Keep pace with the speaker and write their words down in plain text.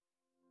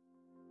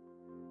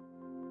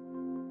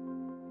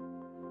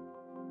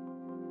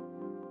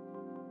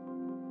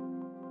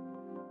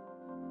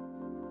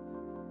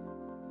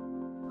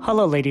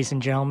Hello, ladies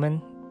and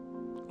gentlemen.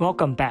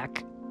 Welcome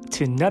back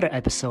to another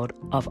episode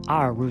of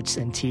Our Roots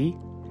in Tea.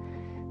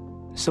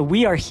 So,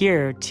 we are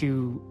here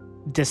to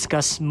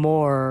discuss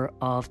more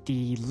of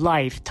the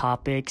life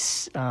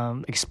topics,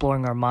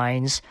 exploring our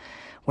minds.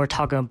 We're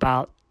talking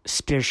about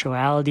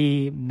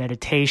spirituality,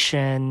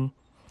 meditation,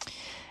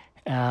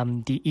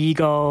 the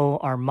ego,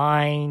 our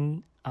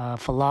mind,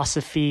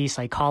 philosophy,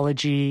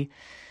 psychology,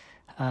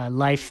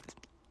 life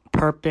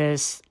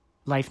purpose,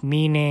 life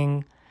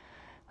meaning.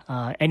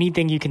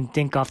 Anything you can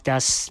think of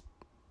that's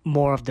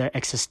more of the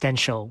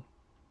existential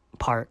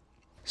part.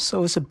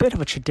 So it's a bit of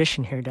a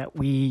tradition here that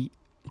we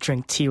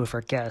drink tea with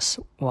our guests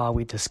while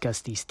we discuss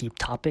these deep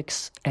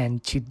topics.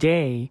 And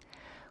today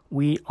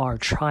we are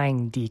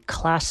trying the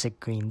classic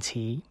green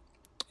tea,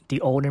 the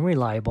old and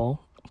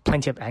reliable,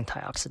 plenty of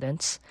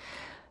antioxidants.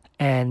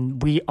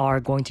 And we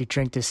are going to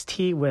drink this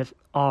tea with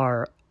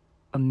our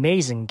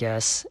amazing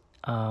guest,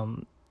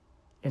 and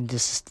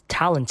this is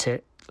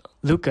talented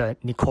Luca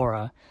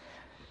Nicola.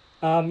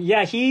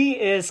 He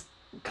is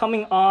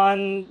coming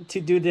on to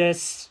do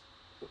this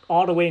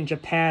all the way in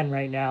Japan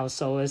right now,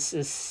 so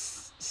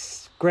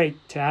it's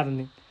great to have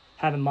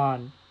him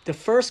on. The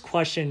first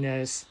question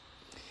is,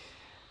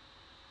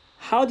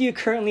 how do you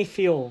currently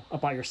feel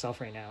about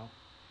yourself right now?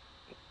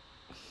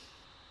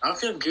 I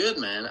feel good,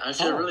 man. I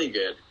feel really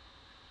good.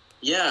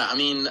 Yeah, I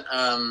mean,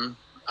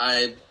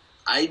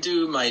 I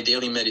do my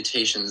daily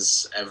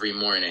meditations every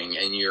morning,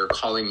 and you're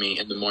calling me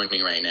in the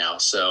morning right now,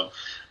 so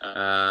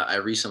I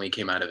recently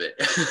came out of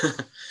it.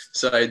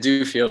 So I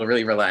do feel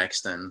really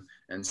relaxed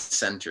and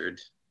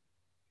centered.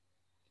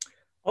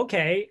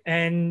 Okay,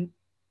 and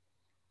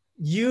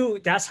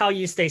that's how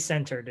you stay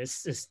centered,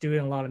 is doing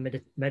a lot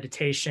of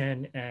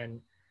meditation,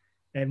 and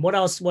what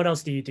else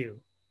do you do?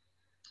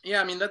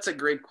 Yeah, I mean, that's a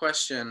great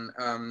question.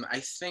 I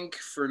think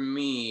for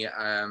me,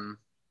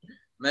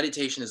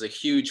 meditation is a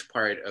huge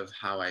part of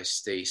how I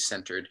stay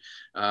centered.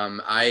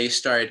 I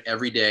start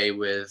every day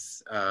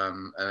with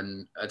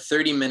a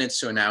 30 minutes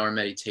to an hour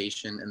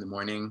meditation in the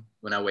morning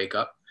when I wake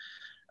up,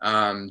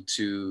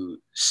 to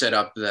set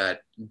up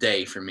that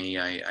day for me.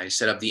 I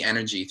set up the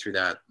energy through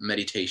that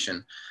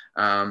meditation.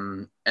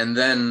 And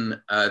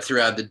then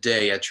throughout the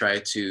day, I try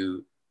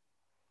to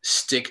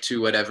stick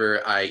to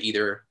whatever I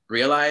either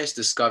realized,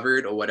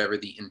 discovered, or whatever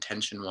the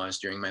intention was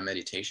during my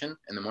meditation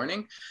in the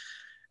morning.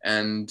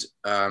 And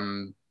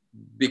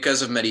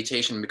because of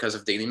meditation, because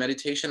of daily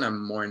meditation,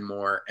 I'm more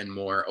and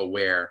more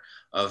aware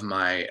of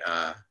my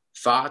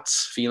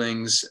thoughts,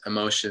 feelings,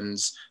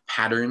 emotions,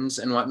 patterns,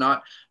 and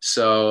whatnot.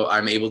 So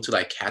I'm able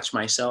to catch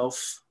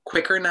myself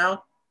quicker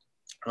now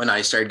when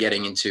I start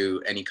getting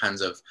into any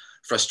kinds of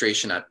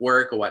frustration at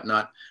work or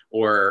whatnot,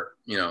 or,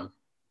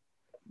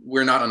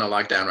 we're not on a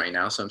lockdown right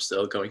now, so I'm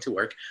still going to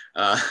work.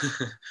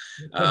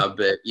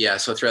 But yeah,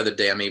 so throughout the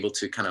day, I'm able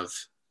to kind of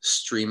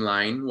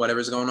streamline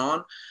whatever's going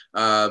on.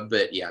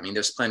 But yeah, I mean,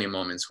 there's plenty of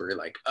moments where you're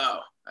like, oh,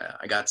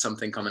 I got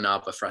something coming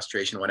up, a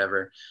frustration,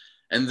 whatever.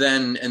 And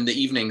then in the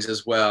evenings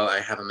as well, I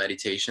have a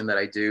meditation that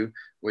I do,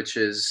 which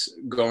is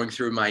going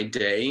through my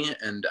day,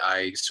 and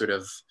I sort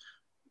of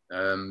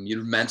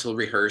mental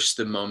rehearse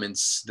the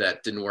moments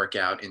that didn't work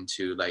out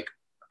into I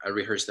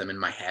rehearse them in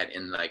my head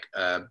in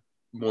a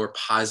more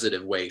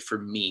positive way for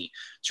me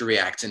to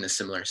react in a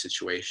similar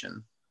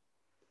situation.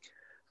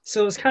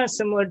 So it's kind of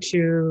similar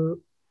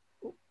to,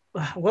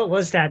 what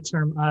was that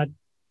term?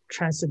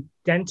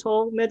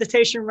 Transcendental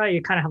meditation, right?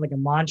 You kind of have like a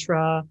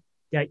mantra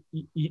that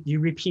you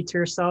repeat to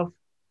yourself.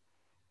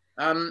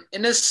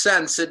 In a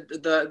sense,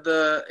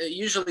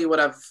 usually what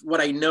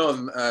I know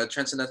of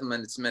transcendental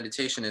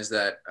meditation is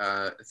that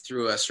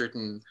through a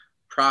certain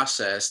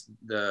process,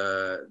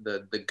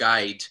 the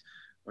guide,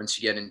 once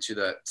you get into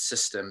the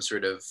system,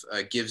 sort of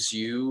gives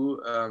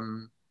you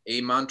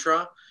a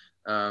mantra.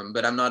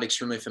 But I'm not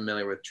extremely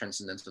familiar with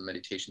transcendental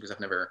meditation because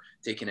I've never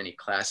taken any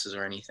classes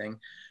or anything.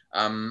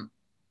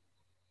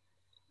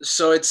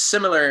 So it's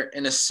similar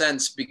in a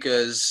sense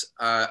because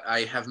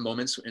I have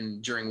moments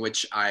during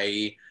which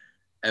I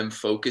am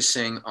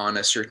focusing on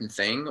a certain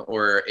thing,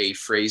 or a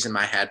phrase in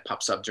my head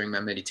pops up during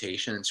my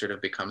meditation and sort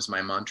of becomes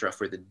my mantra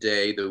for the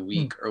day, the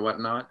week, or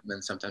whatnot. And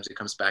then sometimes it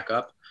comes back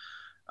up.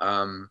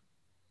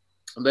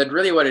 But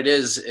really what it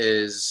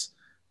is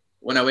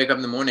when I wake up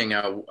in the morning,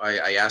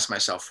 I ask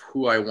myself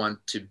who I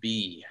want to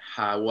be,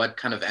 what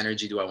kind of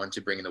energy do I want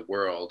to bring in the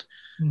world,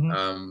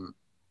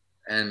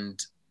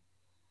 and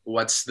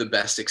what's the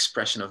best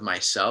expression of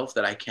myself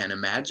that I can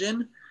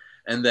imagine,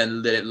 and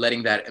then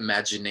letting that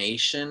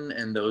imagination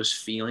and those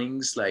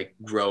feelings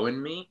grow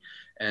in me,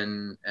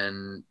 and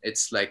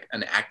it's like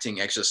an acting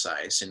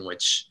exercise in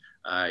which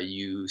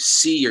you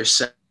see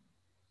yourself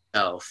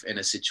in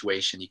a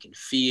situation. You can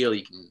feel,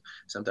 you can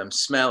sometimes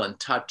smell and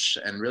touch,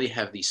 and really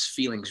have these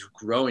feelings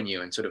grow in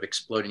you and sort of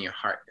explode in your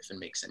heart, if it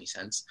makes any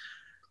sense,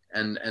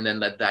 and then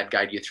let that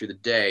guide you through the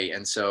day.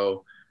 And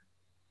so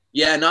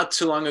yeah, not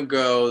too long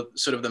ago,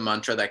 sort of the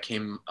mantra that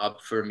came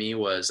up for me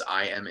was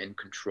I am in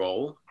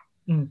control,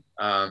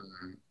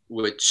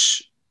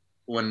 which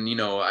when,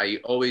 I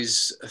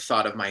always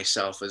thought of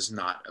myself as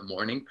not a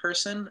morning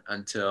person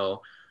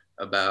until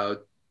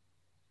about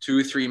 2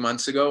 or 3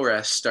 months ago where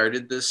I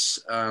started this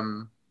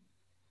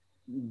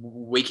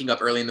waking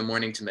up early in the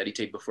morning to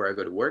meditate before I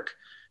go to work,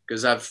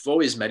 because I've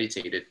always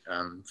meditated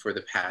for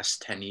the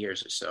past 10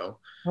 years or so.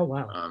 Oh,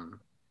 wow.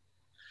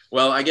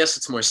 Well, I guess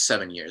it's more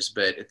 7 years,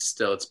 but it's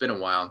been a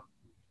while.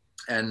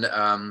 And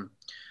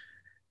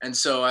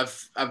so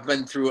I've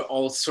been through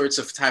all sorts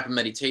of type of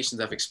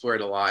meditations. I've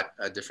explored a lot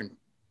different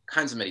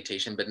kinds of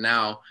meditation, but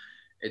now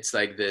it's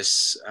like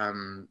this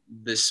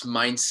this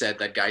mindset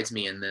that guides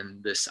me, and then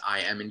this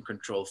 "I am in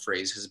control"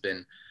 phrase has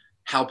been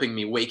helping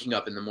me waking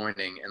up in the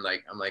morning. And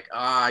like I'm like,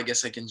 I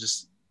guess I can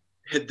just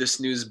hit the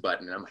snooze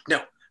button. And I'm like,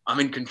 no, I'm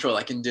in control.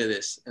 I can do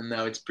this. And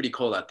now it's pretty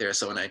cold out there,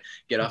 so when I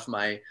get off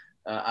my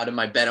out of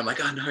my bed, I'm like,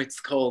 oh no,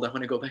 it's cold, I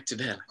want to go back to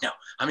bed. Like, no,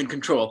 I'm in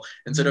control.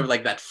 And sort of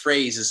like that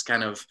phrase is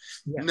kind of,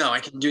 no, I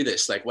can do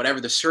this. Like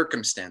whatever the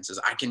circumstances,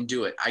 I can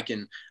do it. I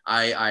can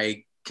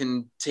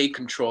take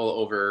control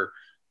over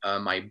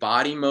my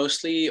body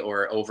mostly,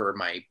 or over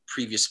my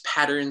previous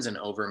patterns, and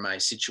over my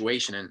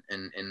situation,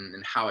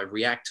 and how I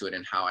react to it,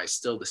 and how I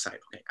still decide,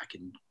 okay, I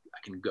can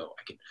go.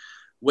 I can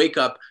wake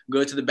up,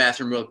 go to the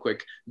bathroom real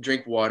quick,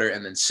 drink water,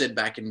 and then sit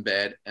back in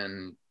bed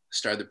and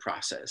start the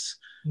process.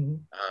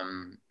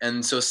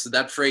 And so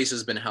that phrase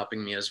has been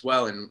helping me as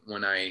well. And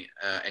when I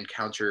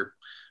encounter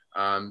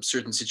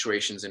certain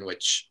situations in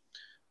which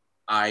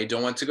I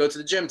don't want to go to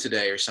the gym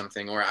today or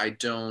something, or I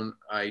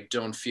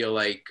don't feel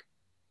like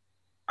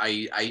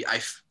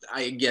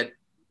I get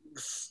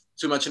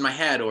too much in my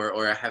head,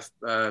 or I have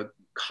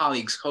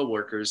colleagues,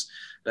 coworkers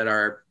that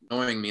are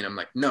annoying me, and I'm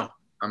like, no,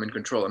 I'm in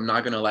control. I'm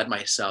not going to let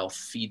myself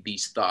feed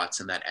these thoughts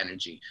and that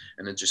energy,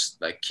 and then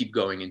just like keep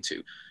going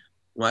into,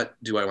 what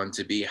do I want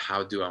to be?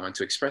 How do I want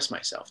to express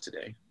myself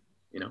today?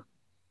 You know?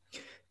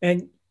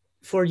 And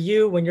for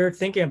you, when you're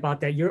thinking about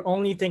that, you're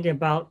only thinking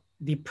about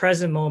the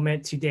present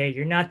moment today.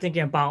 You're not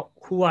thinking about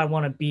who I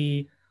want to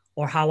be,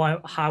 or how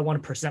I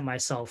want to present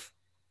myself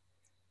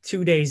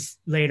 2 days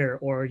later,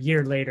 or a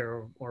year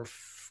later, or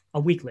a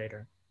week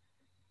later.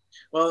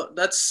 Well,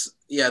 that's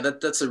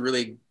a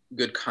really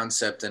good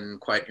concept, and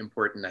quite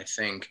important, I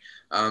think.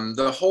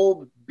 The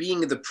whole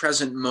being the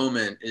present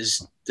moment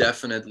is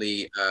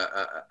definitely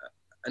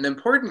an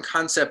important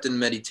concept in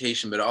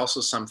meditation, but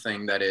also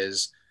something that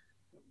is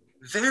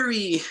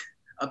very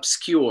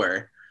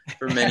obscure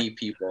for many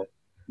people.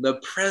 The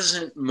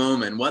present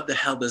moment, what the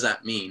hell does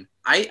that mean?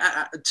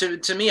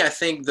 To me, I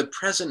think the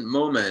present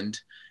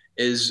moment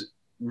is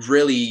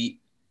really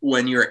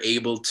when you're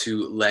able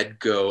to let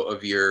go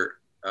of your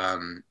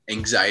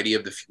anxiety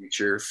of the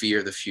future, fear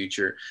of the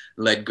future,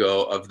 let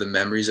go of the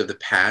memories of the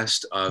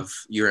past, of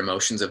your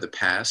emotions of the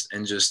past,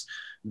 and just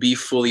be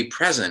fully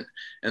present.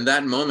 And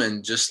that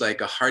moment, just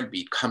like a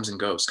heartbeat, comes and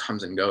goes,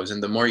 comes and goes.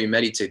 And the more you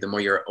meditate, the more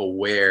you're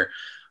aware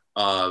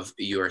of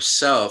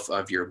yourself,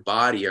 of your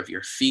body, of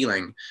your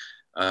feeling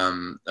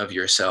of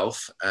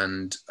yourself,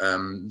 and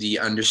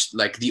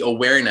the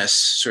awareness,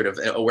 sort of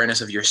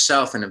awareness of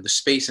yourself and of the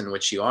space in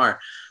which you are,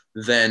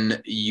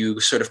 then you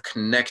sort of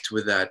connect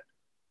with that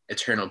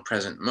eternal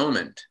present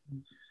moment.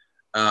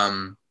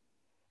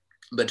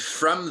 But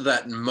from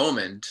that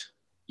moment,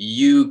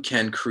 you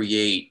can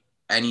create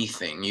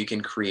anything. You can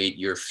create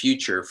your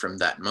future from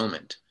that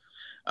moment.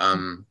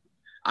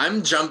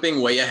 I'm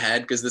jumping way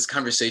ahead because this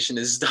conversation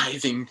is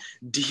diving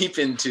deep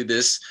into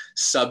this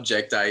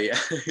subject.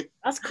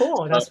 That's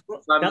cool. That's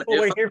what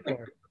we're here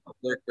for. If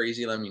they're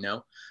crazy, let me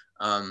know.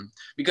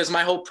 Because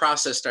my whole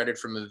process started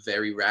from a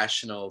very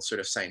rational, sort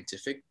of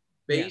scientific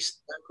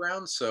based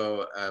background.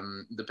 So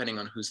depending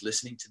on who's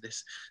listening to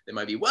this, they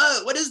might be,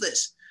 whoa, what is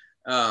this?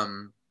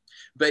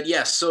 But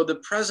yes, so the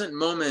present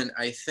moment,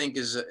 I think,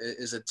 is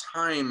a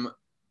time.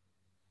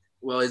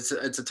 Well, it's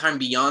a time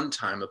beyond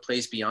time, a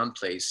place beyond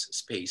place,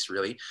 space,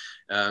 really,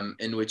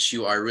 in which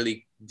you are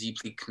really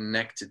deeply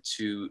connected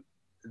to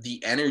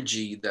the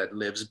energy that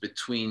lives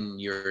between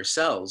your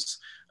cells,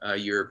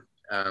 your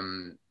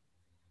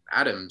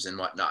atoms and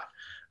whatnot.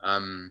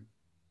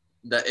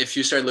 That if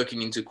you start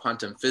looking into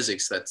quantum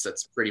physics,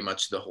 that's pretty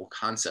much the whole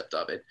concept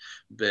of it.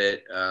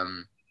 But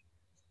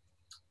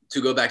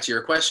to go back to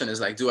your question,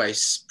 is like, do I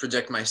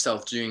project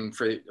myself doing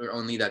for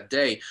only that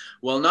day?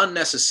 Well, not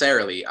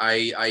necessarily.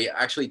 I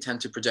actually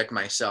tend to project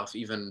myself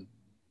even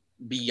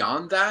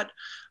beyond that.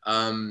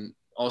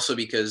 Also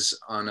because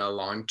in the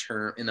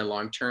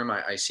long term,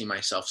 I see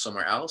myself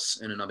somewhere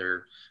else, in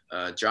another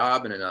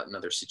job, in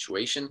another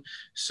situation.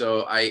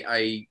 So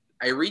I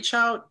reach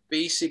out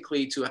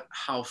basically to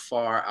how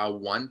far I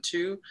want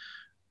to,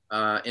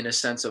 in a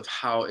sense of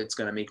how it's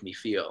going to make me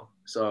feel.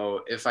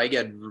 So if I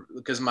get,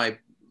 because my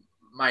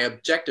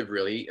objective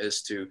really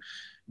is to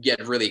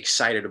get really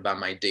excited about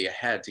my day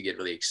ahead, to get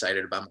really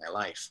excited about my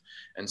life.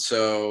 And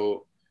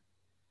so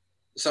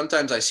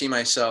sometimes I see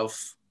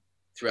myself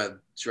throughout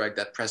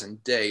that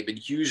present day,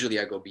 but usually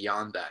I go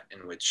beyond that,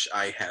 in which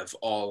I have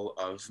all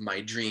of my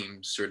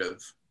dreams sort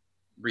of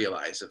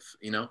realized,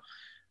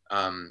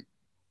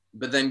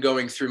 but then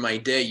going through my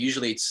day,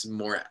 usually it's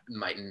more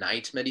my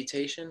night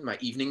meditation, my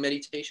evening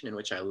meditation, in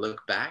which I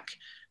look back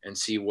and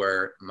see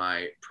where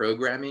my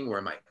programming,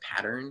 where my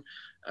pattern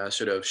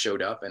sort of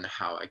showed up, and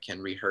how I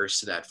can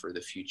rehearse that for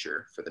the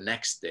future, for the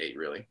next day,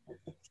 really.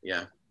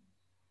 Yeah.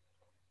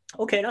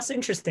 Okay, that's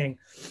interesting.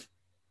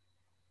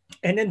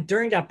 And then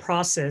during that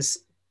process,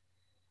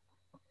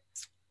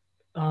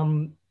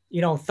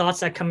 thoughts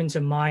that come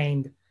into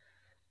mind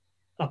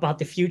about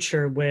the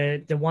future,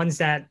 with the ones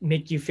that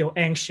make you feel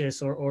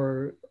anxious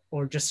or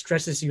just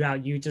stresses you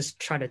out, you just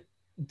try to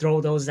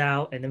throw those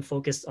out and then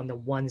focus on the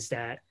ones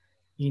that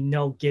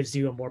gives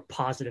you a more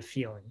positive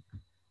feeling.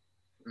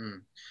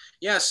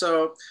 Yeah,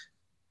 so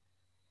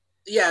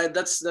yeah,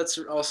 that's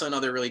also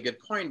another really good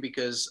point,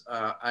 because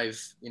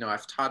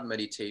I've taught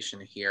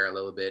meditation here a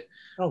little bit.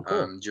 Oh,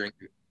 cool. During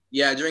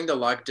the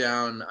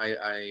lockdown,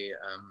 I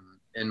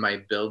in my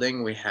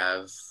building we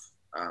have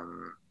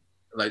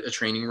like a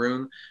training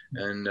room,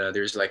 and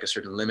there's like a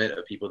certain limit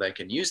of people that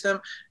can use them,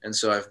 and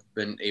so I've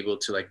been able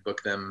to like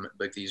book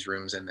these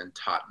rooms and then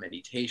taught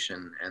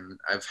meditation. And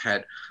I've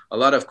had a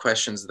lot of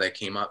questions that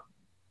came up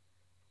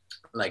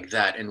like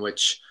that, in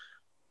which,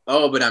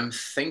 oh, but I'm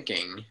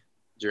thinking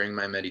during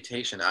my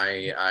meditation,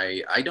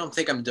 I don't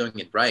think I'm doing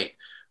it right,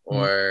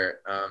 or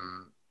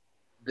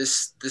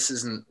this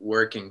isn't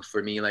working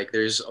for me. Like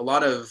there's a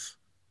lot of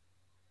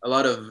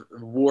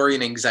worry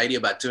and anxiety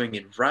about doing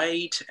it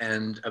right,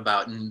 and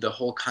about the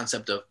whole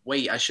concept of,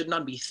 wait, I should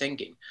not be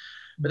thinking.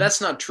 But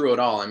that's not true at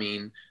all. I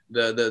mean,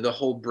 the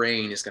whole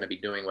brain is going to be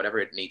doing whatever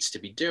it needs to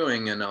be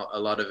doing, and a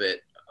lot of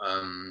it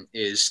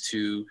is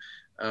to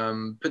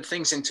put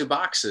things into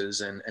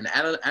boxes and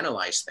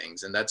analyze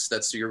things, and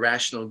that's your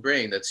rational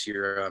brain, that's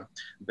your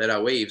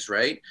beta waves,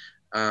 right?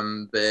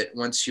 But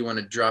once you want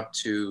to drop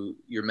to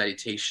your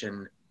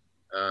meditation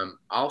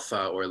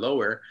alpha or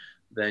lower,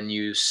 then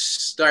you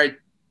start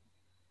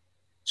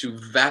to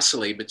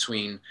vacillate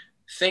between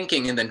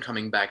thinking and then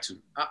coming back to,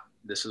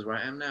 this is where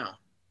I am now.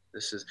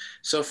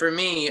 So for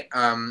me,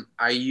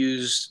 I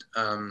used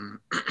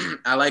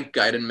I like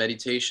guided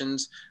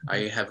meditations.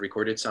 I have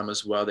recorded some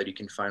as well that you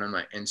can find on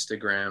my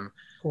Instagram.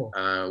 Cool.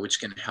 Which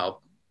can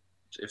help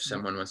if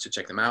someone wants to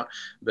check them out.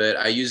 But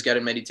I use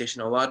guided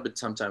meditation a lot, but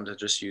sometimes I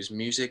just use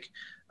music.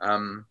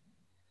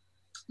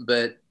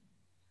 But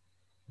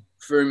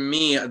for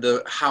me,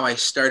 how I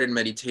started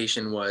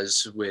meditation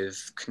was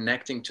with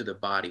connecting to the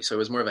body. So it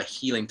was more of a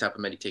healing type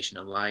of meditation,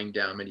 a lying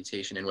down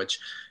meditation, in which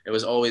it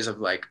was always of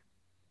like,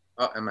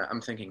 oh, I'm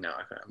thinking now.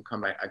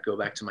 I go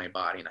back to my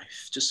body, and I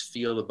just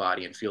feel the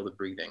body and feel the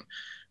breathing,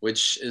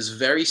 which is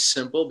very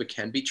simple but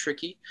can be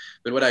tricky.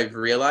 But what I've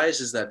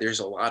realized is that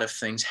there's a lot of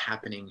things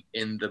happening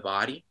in the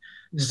body.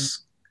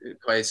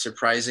 Quite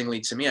surprisingly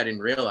to me, I didn't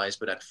realize,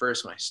 but at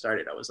first when I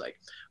started, I was like,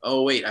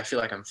 oh wait, I feel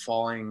like I'm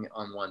falling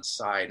on one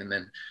side, and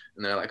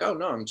they're like, oh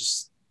no, I'm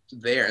just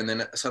there. And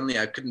then suddenly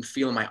I couldn't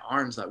feel my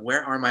arms. Like,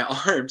 where are my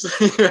arms?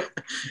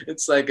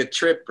 It's like a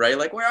trip, right?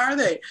 Like, where are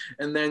they?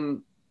 And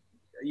then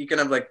you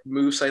kind of like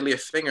move slightly a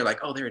finger,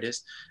 like, oh, there it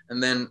is.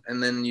 And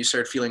then you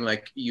start feeling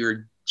like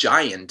you're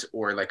giant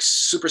or like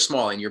super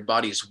small, and your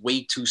body is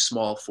way too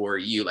small for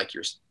you, like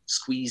you're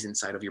squeezed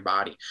inside of your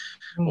body.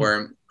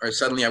 Or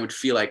suddenly I would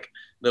feel like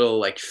little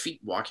like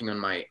feet walking on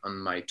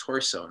my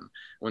torso. And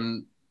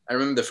when I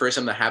remember the first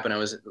time that happened, I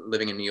was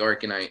living in New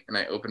York, and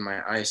I opened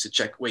my eyes to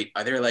check, wait,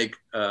 are there like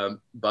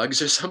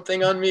bugs or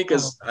something on me?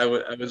 Because I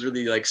was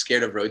really like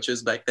scared of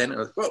roaches back then. I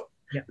was like, whoa,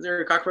 is there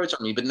a cockroach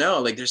on me? But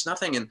no, like there's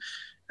nothing. And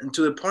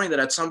to the point that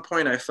at some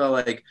point I felt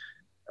like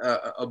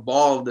a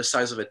ball the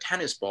size of a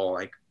tennis ball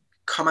like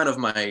come out of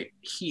my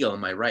heel,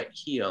 my right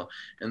heel.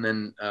 And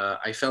then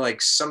I felt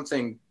like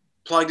something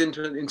plugged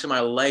into my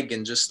leg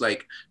and just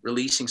like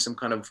releasing some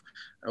kind of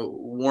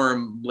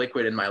warm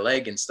liquid in my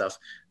leg and stuff.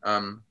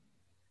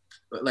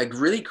 Like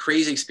really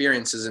crazy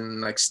experiences,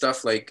 and like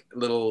stuff like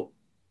little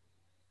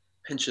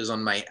pinches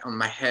on my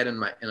head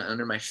and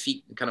under my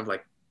feet, and kind of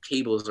like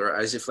cables, or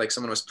as if like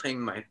someone was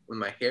playing with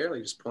my hair,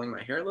 like just pulling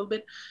my hair a little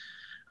bit,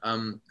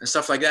 and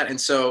stuff like that. And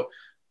so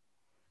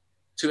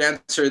to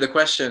answer the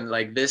question,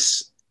 like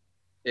this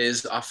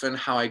is often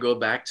how I go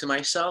back to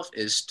myself,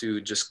 is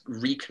to just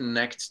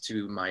reconnect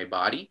to my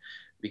body,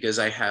 because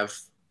I have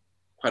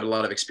quite a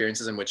lot of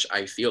experiences in which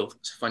I feel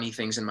funny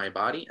things in my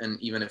body. And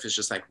even if it's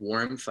just like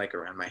warmth, like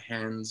around my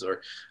hands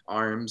or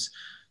arms.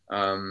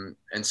 And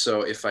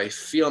so if I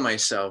feel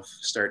myself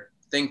start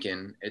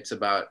thinking, it's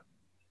about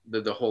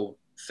the whole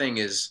thing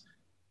is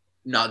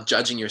not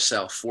judging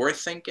yourself for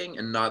thinking,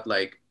 and not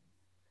like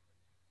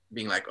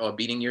being like, oh,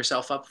 beating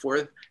yourself up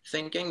for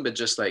thinking, but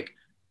just like,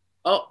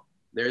 oh,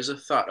 there's a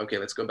thought. Okay,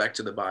 let's go back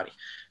to the body.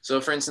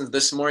 So for instance,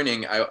 this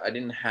morning, I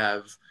didn't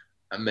have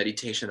a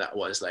meditation that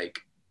was like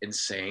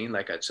insane,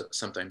 like I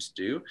sometimes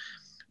do,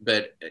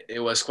 but it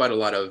was quite a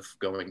lot of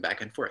going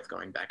back and forth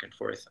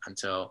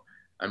until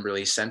I'm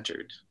really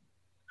centered.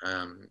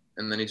 And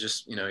then it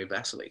just, it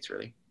vacillates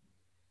really.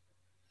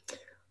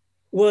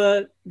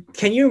 Well,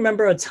 can you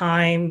remember a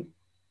time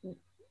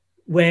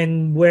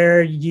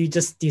where you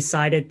just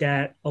decided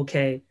that,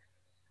 okay,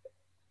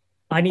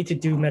 I need to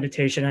do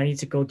meditation, I need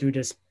to go through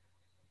this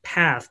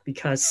path,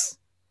 because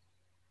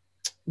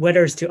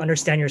whether it's to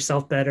understand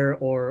yourself better,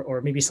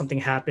 or maybe something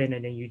happened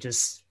and then you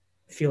just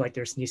feel like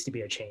there needs to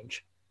be a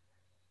change?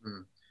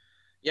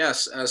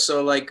 Yes.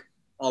 So like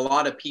a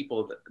lot of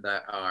people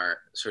that are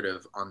sort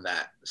of on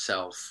that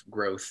self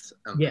growth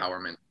Yeah,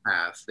 empowerment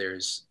path,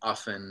 there's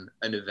often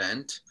an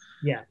event,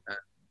 yeah, uh,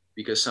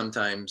 because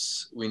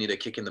sometimes we need a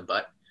kick in the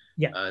butt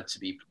yeah. to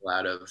be pulled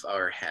out of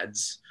our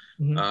heads.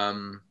 Hmm.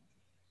 Um,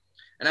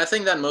 and I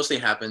think that mostly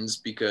happens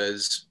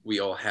because we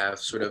all have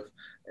sort of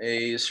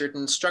a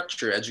certain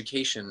structure,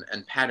 education,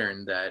 and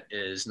pattern that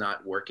is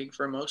not working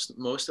for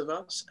most of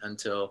us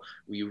until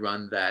we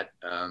run that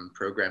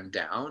program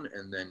down,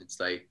 and then it's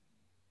like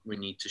we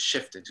need to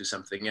shift into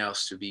something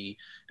else to be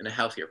in a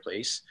healthier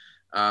place.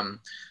 Um,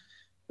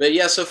 but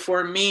yeah, so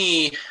for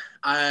me,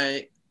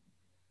 I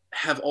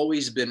have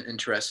always been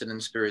interested in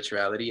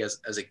spirituality.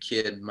 As a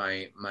kid,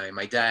 my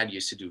dad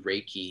used to do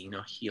Reiki,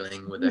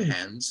 healing with the Mm.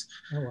 hands.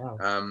 Oh wow.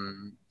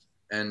 Um,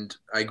 and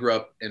I grew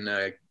up in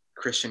a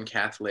Christian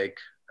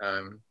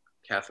um,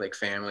 Catholic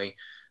family,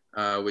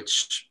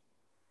 which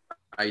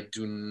I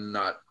do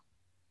not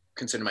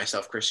consider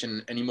myself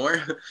Christian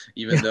anymore,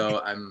 even Yeah, though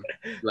I'm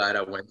glad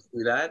I went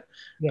through that.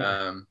 yeah.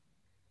 Um,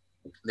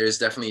 there's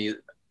definitely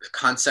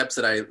concepts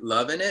that I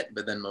love in it,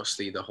 but then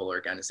mostly the whole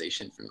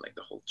organization from like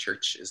the whole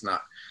church is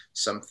not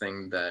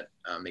something that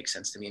makes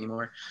sense to me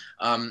anymore.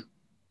 Um,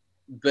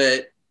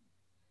 but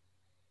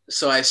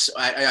so I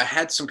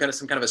had some kind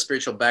of a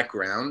spiritual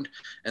background,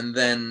 and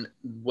then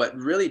what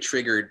really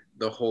triggered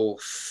the whole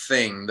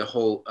thing, the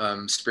whole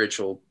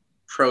spiritual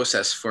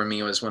process for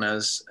me was when I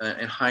was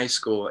in high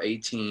school,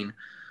 18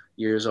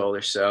 years old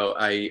or so.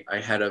 I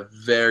had a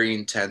very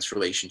intense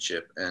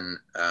relationship, and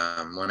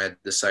when I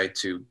decided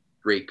to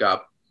break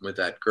up with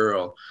that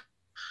girl,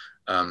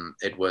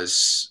 it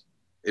was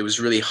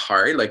really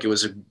hard. Like it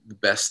was the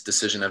best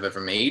decision I've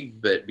ever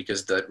made, but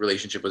because the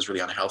relationship was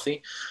really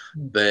unhealthy,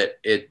 Mm. but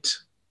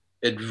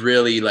it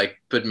really like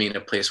put me in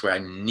a place where I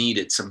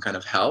needed some kind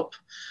of help.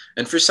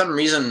 And for some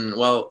reason,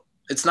 well,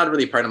 it's not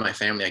really part of my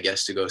family, I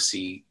guess, to go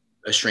see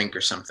a shrink or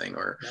something,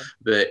 or Yeah.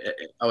 but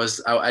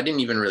I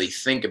didn't even really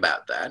think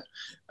about that.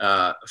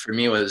 For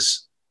me, it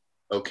was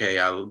okay.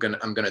 I'm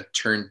gonna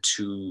turn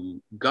to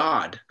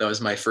God. That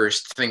was my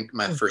first thing,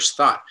 my Mm. first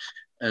thought.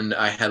 And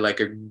I had like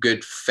a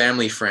good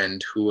family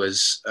friend who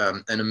was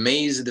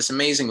this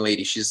amazing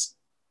lady. She's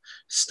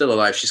still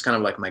alive. She's kind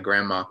of like my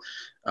grandma.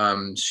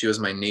 She was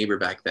my neighbor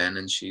back then,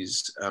 and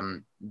she's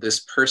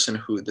this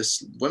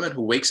woman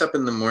who wakes up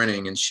in the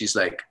morning and she's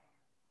like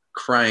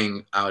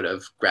crying out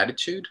of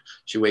gratitude.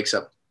 She wakes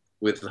up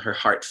with her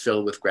heart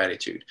filled with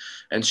gratitude,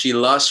 and she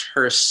lost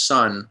her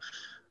son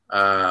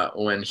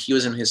when he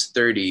was in his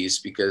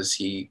 30s because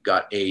he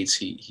got AIDS.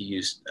 He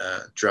used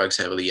drugs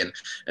heavily,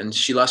 and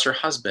she lost her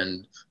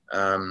husband.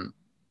 Um,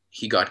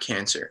 he got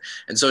cancer,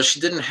 and so she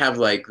didn't have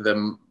like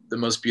the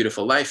most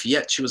beautiful life,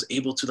 yet she was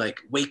able to like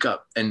wake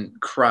up and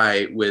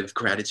cry with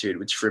gratitude,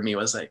 which for me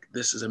was like,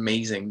 this is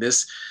amazing.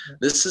 This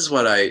is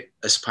what I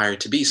aspire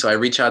to be. So I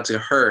reached out to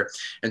her,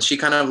 and she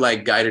kind of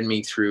like guided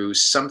me through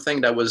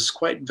something that was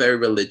quite very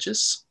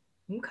religious.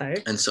 Okay.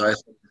 And so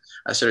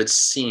I started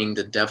seeing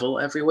the devil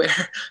everywhere.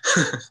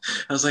 I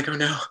was like, oh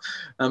no,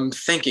 I'm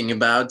thinking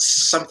about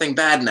something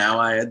bad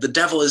now. The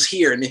devil is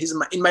here and he's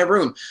in my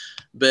room.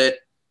 But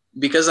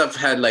because I've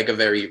had like a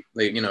very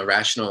like,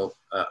 rational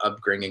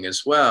upbringing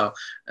as well,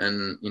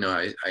 and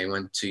I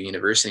went to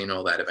university and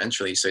all that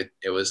eventually, so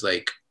it was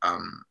like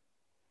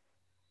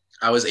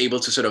I was able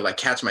to sort of like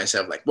catch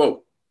myself, like,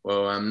 whoa,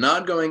 I'm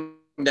not going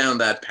down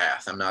that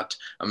path. I'm not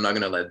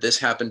going to let this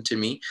happen to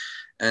me.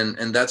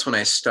 And that's when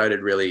I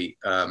started really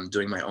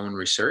doing my own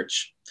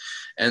research.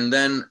 And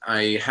then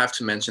I have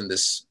to mention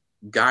this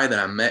guy that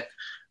I met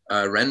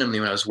randomly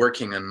when I was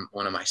working on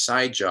one of my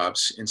side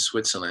jobs in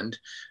Switzerland.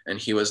 And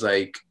he was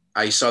like,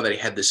 I saw that he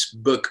had this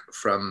book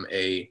from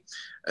a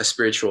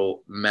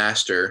spiritual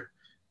master.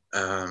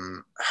 I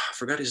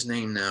forgot his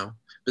name now,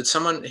 but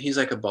he's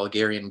like a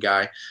Bulgarian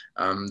guy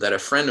that a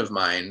friend of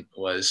mine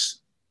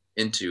was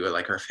into,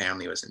 like her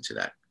family was into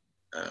that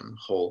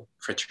whole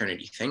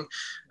fraternity thing.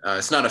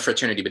 It's not a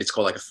fraternity, but it's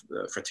called like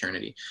a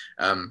fraternity.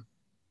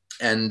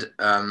 And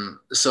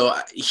so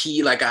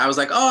he like I was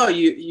like, oh,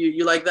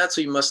 you like that, so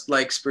you must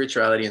like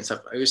spirituality and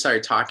stuff. We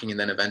started talking, and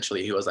then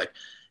eventually he was like,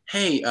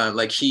 hey,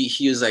 like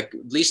he was like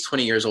at least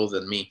 20 years older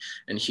than me,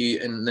 and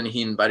then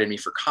he invited me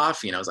for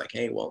coffee, and I was like,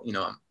 hey, well,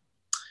 I'm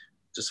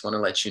just want to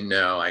let you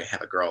know I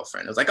have a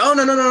girlfriend. I was like, oh,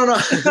 no, no, no, no,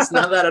 no. It's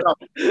not that at all.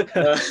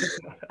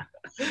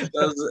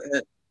 Uh,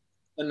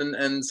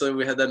 and so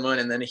we had that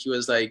moment, and then he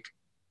was like,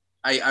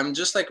 I'm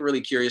just like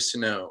really curious to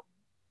know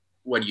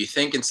what do you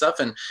think and stuff.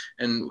 And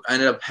I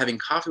ended up having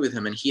coffee with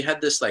him, and he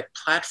had this like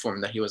platform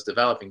that he was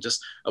developing,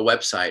 just a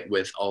website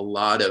with a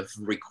lot of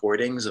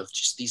recordings of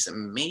just these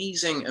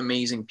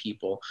amazing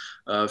people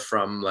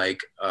from like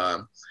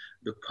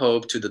the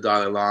Pope to the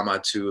Dalai Lama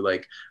to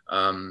like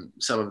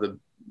some of the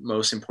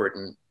most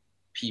important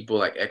people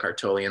like Eckhart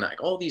Tolle and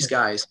like all these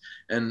guys.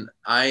 And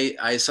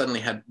I suddenly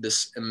had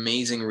this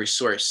amazing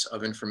resource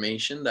of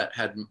information that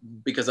had,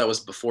 because that was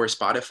before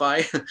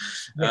Spotify.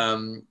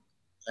 Yeah.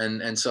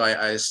 And so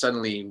I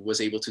suddenly was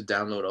able to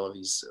download all of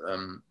these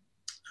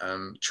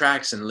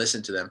tracks and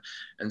listen to them.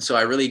 And so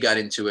I really got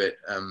into it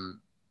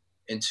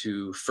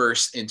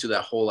into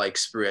that whole like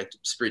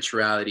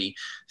spirituality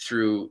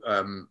through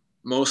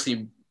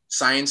mostly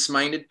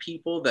science-minded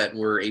people that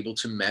were able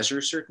to measure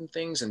certain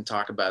things and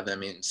talk about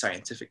them in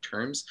scientific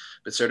terms,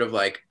 but sort of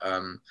like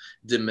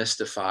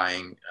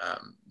demystifying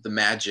the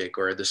magic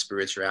or the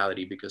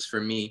spirituality, because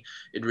for me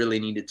it really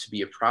needed to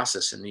be a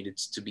process and needed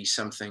to be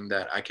something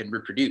that I can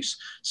reproduce,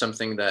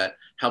 something that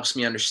helps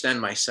me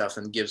understand myself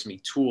and gives me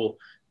tool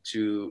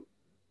to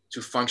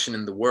function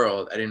in the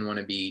world. I didn't want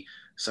to be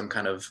some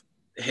kind of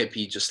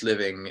hippie just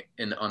living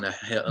on a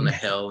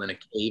hill in a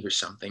cave or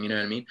something, you know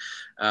what I mean?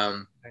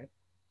 Right.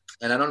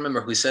 And I don't remember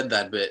who said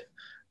that, but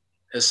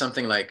it's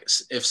something like,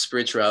 if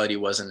spirituality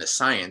wasn't a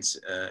science,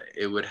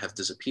 it would have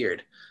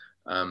disappeared.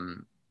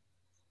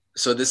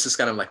 So this is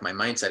kind of like my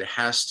mindset. I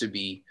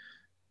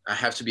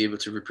have to be able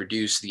to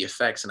reproduce the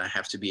effects, and I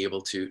have to be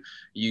able to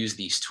use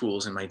these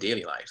tools in my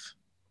daily life.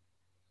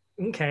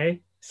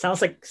 Okay.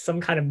 Sounds like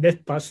some kind of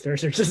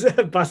Mythbusters or just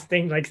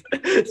busting like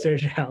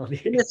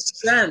spirituality. In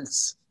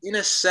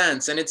a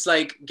sense. And it's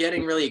like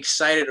getting really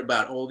excited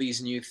about all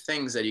these new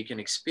things that you can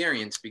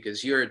experience,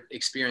 because you're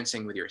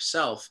experiencing with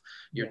yourself.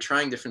 You're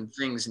trying different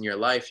things in your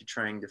life. You're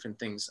trying different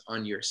things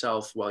on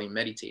yourself while you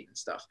meditate and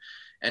stuff.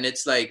 And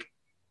it's like,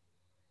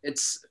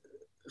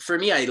 for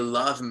me, I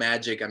love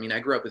magic. I mean, I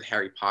grew up with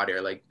Harry Potter.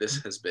 Like,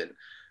 this has been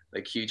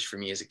like huge for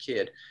me as a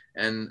kid.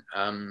 And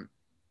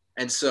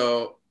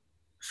so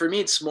for me,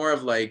 it's more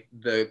of like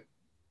the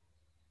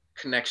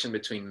connection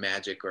between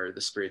magic or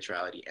the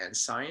spirituality and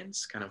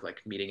science, kind of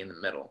like meeting in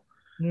the middle,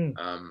 in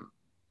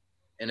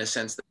a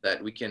sense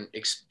that we can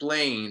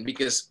explain,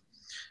 because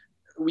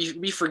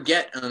we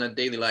forget on a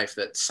daily life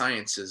that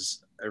science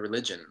is a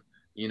religion.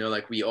 You know,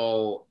 like we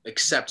all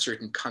accept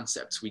certain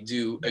concepts. We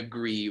do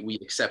agree. We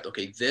accept,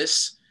 okay,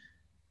 these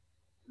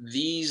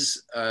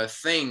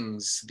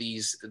things,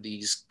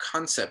 these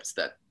concepts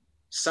that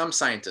some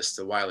scientists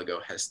a while ago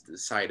has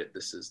decided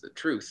this is the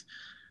truth,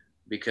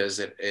 because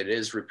it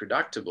is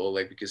reproducible,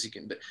 like, because you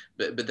can,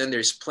 but then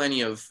there's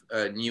plenty of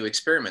new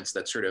experiments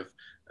that sort of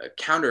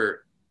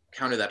counter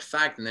that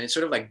fact, and then it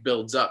sort of like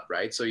builds up,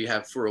 right? So you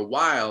have, for a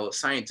while,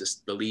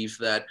 scientists believe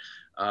that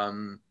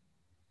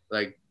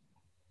like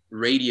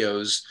radio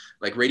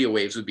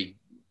waves would be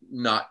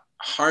not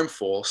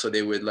harmful, so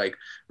they would like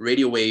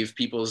radio wave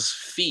people's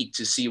feet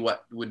to see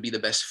what would be the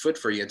best foot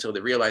for you, until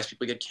they realized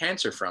people get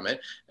cancer from it,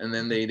 and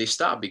then they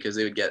stop because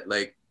they would get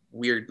like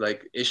weird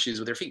like issues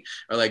with their feet,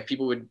 or like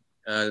people would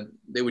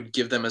they would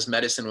give them as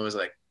medicine what was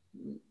like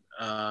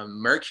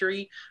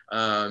mercury,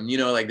 you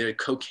know, like their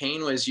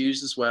cocaine was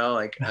used as well,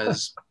 like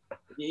as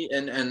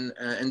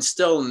and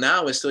still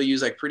now is still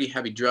used, like pretty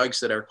heavy drugs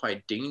that are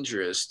quite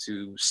dangerous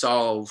to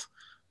solve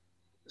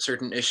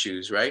certain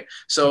issues, right?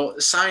 So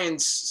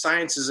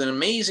science is an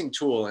amazing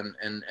tool, and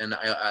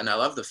I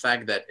love the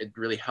fact that it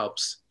really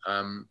helps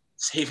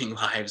saving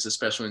lives,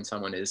 especially when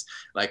someone is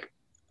like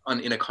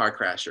in a car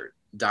crash or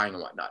dying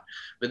and whatnot.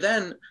 But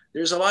then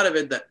there's a lot of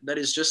it that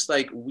is just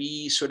like,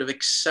 we sort of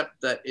accept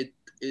that it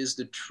is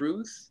the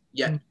truth,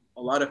 yet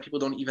a lot of people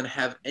don't even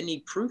have any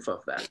proof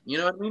of that. You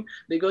know what I mean?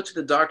 They go to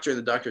the doctor, and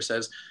the doctor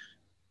says,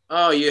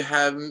 oh,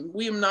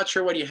 we're not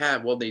sure what you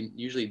have. Well, they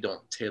usually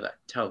don't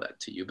tell that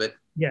to you. But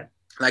yeah,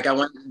 like I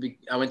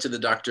went to the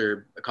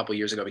doctor a couple of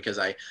years ago because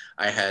I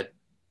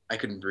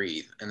couldn't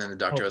breathe, and then the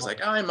doctor was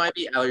like, oh, it might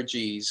be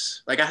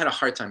allergies. Like, I had a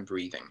hard time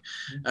breathing.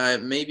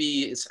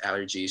 Maybe it's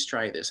allergies.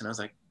 Try this. And I was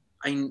like,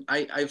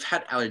 I've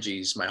had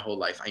allergies my whole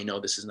life. I know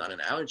this is not an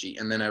allergy.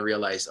 And then I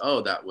realized,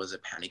 oh, that was a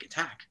panic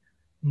attack.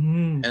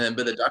 And then,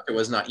 but the doctor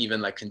was not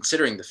even like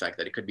considering the fact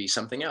that it could be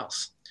something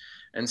else.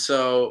 And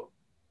so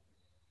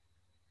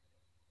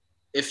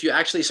if you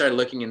actually start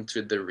looking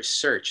into the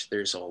research,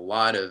 there's a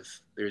lot of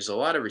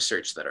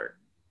research that are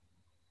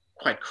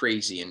quite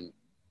crazy and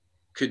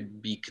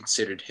could be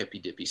considered hippy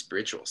dippy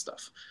spiritual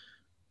stuff.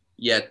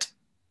 Yet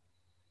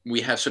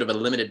we have sort of a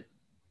limited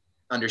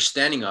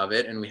understanding of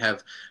it, and we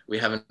have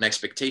an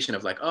expectation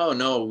of like, oh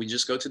no, we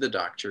just go to the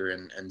doctor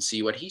and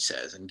see what he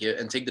says and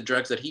take the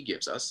drugs that he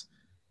gives us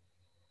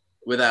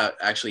without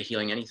actually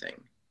healing anything.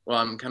 Well,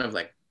 I'm kind of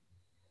like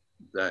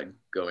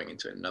going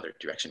into another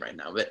direction right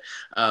now, but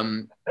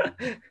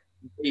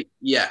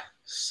yeah.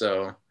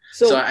 So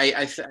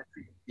I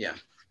yeah.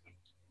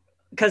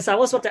 Because I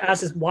was about to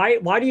ask is why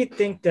do you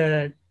think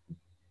the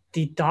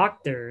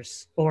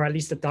doctors, or at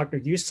least the doctor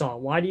you saw,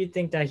 why do you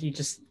think that he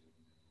just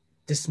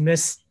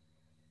dismissed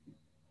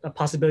a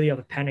possibility of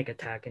a panic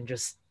attack and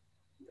just,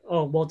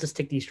 oh, well, just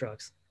take these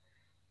drugs?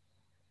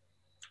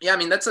 Yeah, I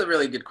mean, that's a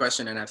really good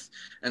question, and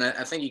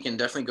I think you can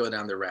definitely go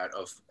down the route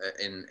of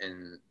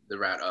in the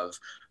route of,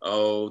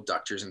 oh,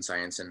 doctors and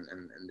science and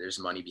there's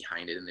money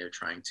behind it, and they're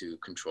trying to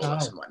control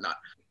us and whatnot.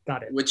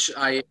 Got it. Which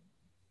I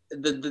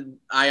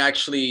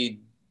actually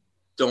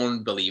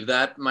don't believe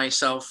that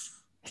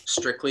myself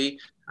strictly.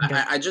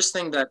 Okay. I just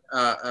think that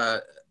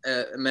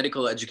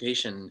medical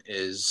education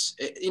is,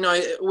 you know,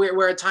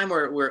 we're at a time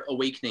where we're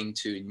awakening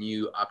to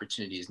new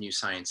opportunities, new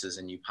sciences,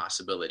 and new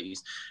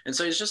possibilities. And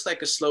so it's just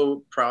like a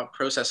slow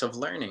process of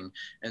learning.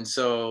 And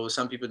so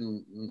some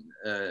people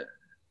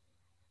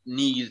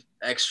need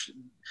extra.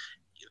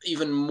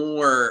 even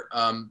more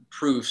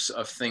proofs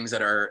of things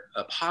that are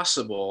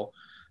possible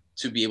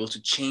to be able to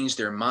change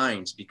their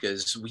minds,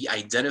 because we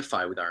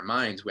identify with our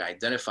minds, we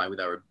identify with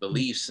our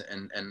beliefs.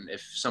 And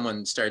if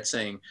someone starts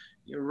saying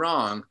you're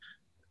wrong,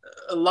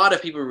 a lot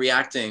of people will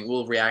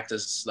react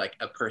as like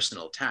a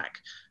personal attack,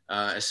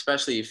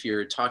 especially if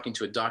you're talking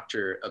to a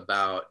doctor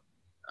about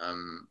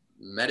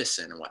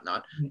medicine and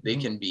whatnot. They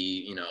can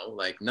be,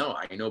 like, no,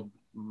 I know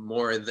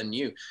more than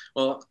you.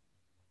 Well,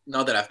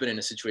 not that I've been in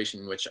a situation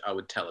in which I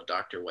would tell a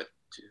doctor what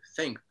to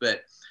think,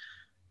 but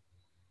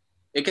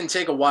it can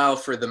take a while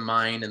for the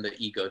mind and the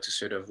ego to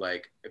sort of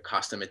like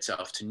accustom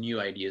itself to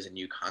new ideas and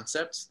new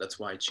concepts. That's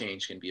why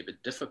change can be a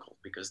bit difficult,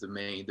 because the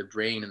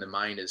brain and the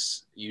mind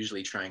is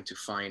usually trying to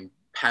find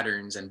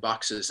patterns and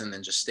boxes and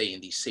then just stay in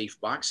these safe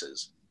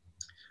boxes.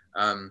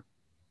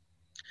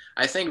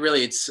 I think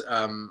really it's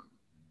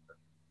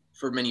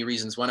for many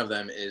reasons. One of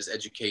them is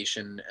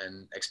education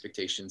and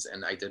expectations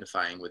and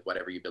identifying with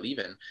whatever you believe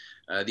in.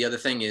 The other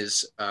thing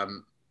is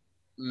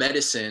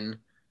medicine.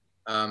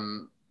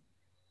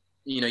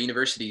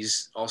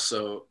 Universities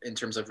also, in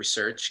terms of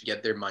research,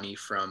 get their money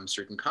from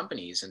certain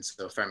companies. And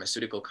so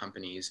pharmaceutical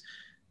companies,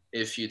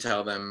 if you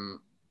tell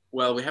them,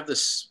 well, we have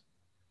this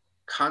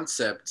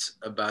concept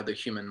about the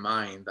human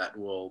mind that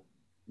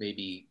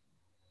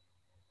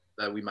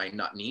we might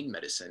not need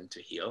medicine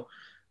to heal,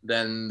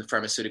 then the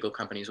pharmaceutical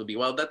companies will be,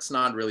 well, that's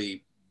not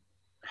really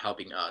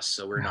helping us,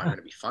 so we're not going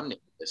to be funding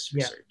this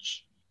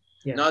research.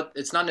 Yeah.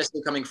 It's not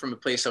necessarily coming from a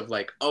place of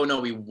like, oh no,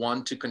 we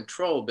want to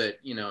control, but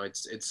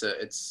it's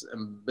a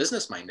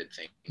business minded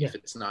thing. Yeah. If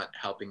it's not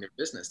helping their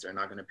business, they're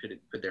not going to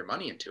put their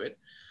money into it,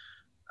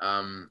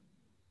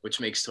 which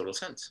makes total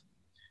sense.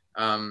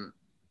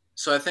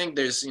 So I think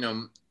there's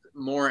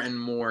more and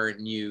more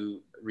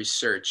new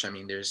research. I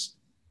mean,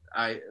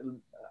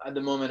 at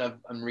the moment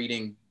I'm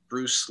reading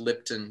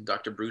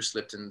Dr. Bruce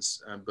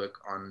Lipton's book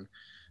on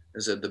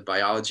The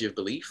Biology of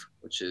Belief,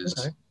 which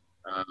is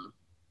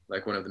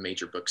like one of the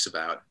major books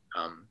about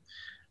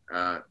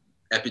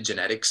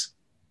epigenetics.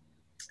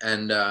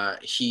 And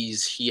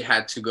he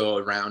had to go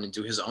around and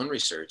do his own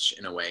research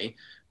in a way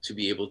to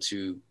be able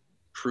to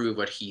prove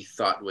what he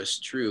thought was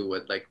true,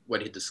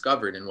 what he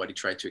discovered and what he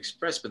tried to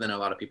express. But then a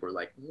lot of people were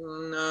like,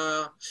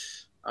 no,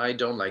 I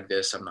don't like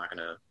this. I'm not going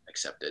to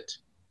accept it.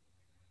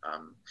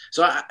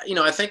 So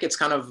I think it's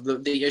kind of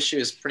the issue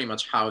is pretty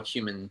much how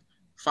human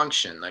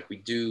function. Like, we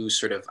do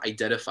sort of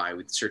identify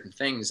with certain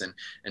things, and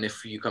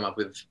if you come up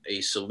with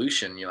a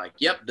solution, you're like,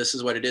 yep, this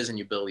is what it is, and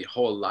you build your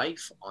whole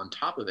life on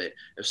top of it.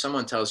 If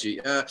someone tells you,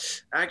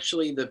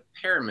 actually the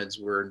pyramids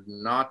were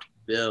not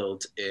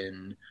built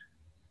in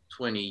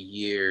 20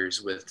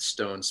 years with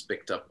stones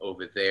picked up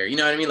over there, you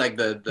know what I mean? Like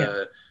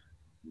the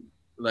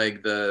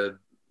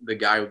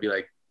guy would be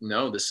like,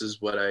 no, this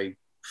is what I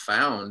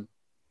found.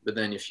 But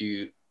then if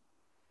you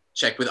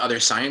check with other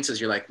sciences,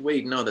 you're like,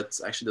 wait, no, that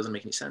actually doesn't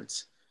make any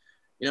sense.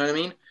 You know what I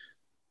mean?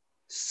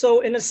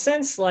 So in a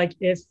sense, like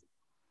if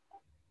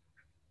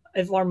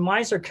our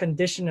minds are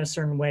conditioned a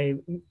certain way,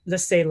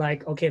 let's say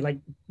like, okay, like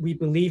we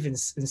believe in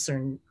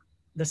certain,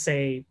 let's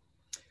say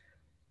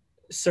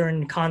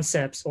certain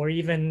concepts, or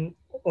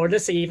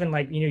let's say even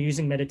like,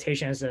 using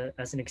meditation as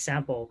an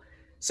example.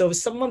 So if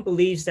someone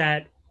believes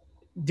that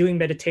doing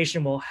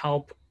meditation will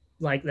help,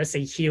 like, let's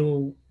say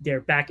heal their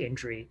back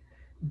injury,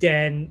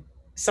 then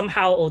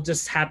somehow it'll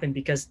just happen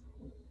because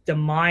the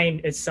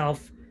mind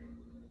itself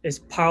is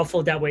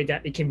powerful that way,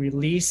 that it can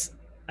release,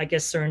 I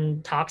guess,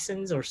 certain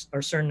toxins or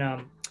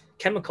certain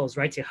chemicals,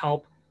 right, to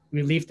help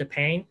relieve the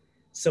pain.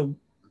 So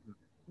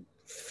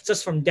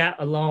just from that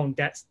alone,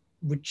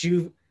 would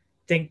you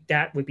think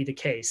that would be the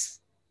case?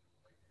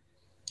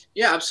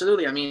 Yeah,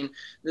 absolutely. I mean,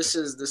 this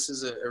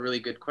is a really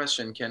good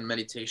question. Can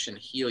meditation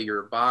heal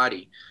your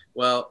body?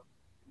 Well,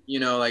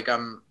 like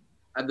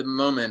at the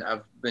moment,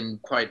 I've been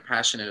quite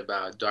passionate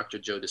about Dr.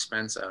 Joe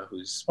Dispenza,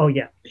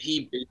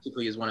 he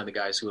basically is one of the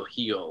guys who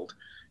healed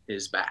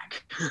his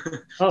back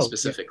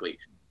specifically,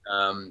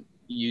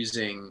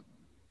 using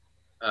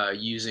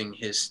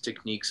his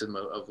techniques of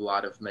a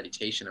lot of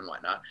meditation and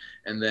whatnot.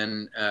 And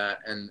then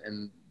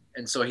and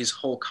so his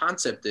whole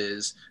concept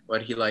is,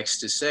 what he likes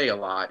to say a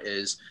lot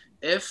is,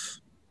 if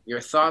your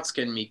thoughts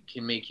can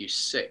make you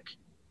sick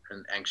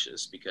and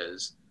anxious,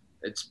 because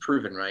it's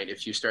proven, right?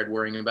 If you start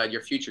worrying about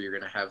your future, you're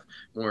going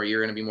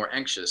to be more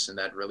anxious, and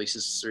that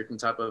releases a certain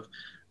type of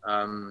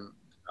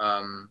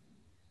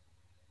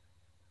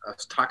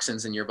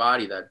toxins in your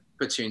body that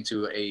puts you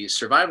into a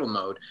survival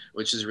mode,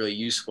 which is really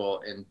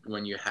useful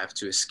when you have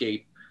to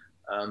escape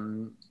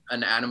an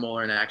animal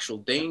or an actual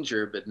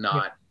danger, but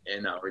not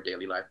in our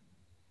daily life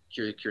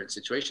current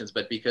situations.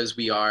 But because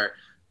we are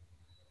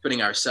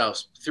putting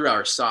ourselves through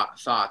our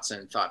thoughts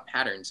and thought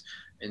patterns,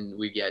 and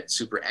we get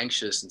super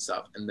anxious and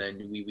stuff, and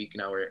then we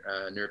weaken our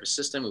nervous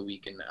system, we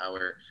weaken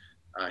our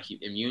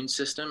immune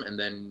system, and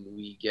then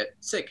we get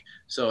sick.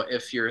 So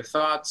if your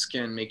thoughts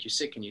can make you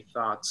sick and your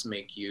thoughts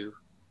make you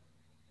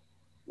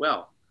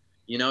well,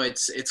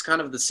 it's kind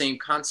of the same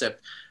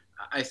concept.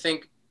 I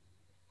think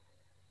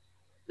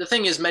the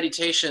thing is,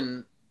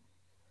 meditation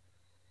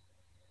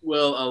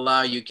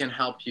can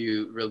help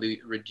you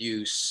really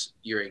reduce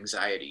your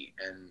anxiety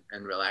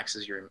and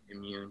relaxes your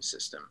immune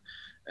system.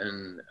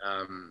 And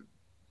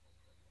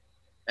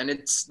and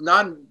it's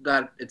not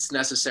that it's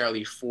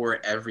necessarily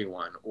for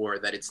everyone or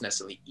that it's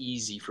necessarily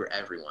easy for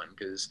everyone,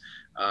 because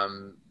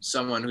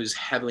someone who's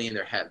heavily in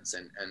their heads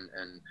and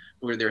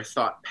where their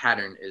thought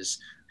pattern is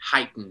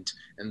heightened,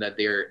 and that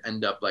they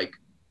end up like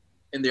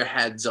in their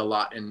heads a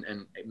lot, and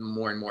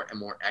more and more and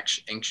more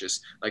anxious,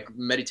 like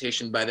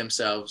meditation by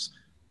themselves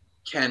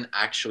can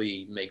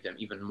actually make them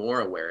even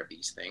more aware of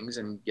these things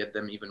and get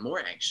them even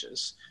more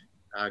anxious.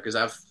 Because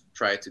I've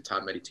tried to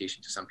talk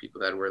meditation to some people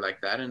that were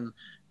like that, and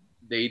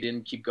they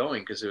didn't keep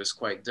going because it was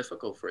quite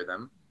difficult for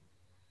them.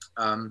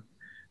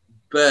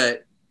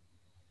 But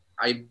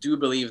I do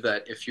believe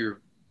that if you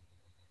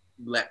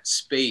let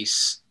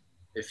space,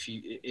 if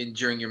you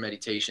during your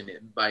meditation,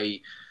 by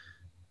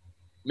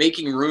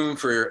making room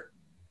for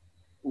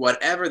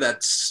whatever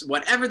that's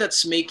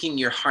making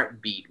your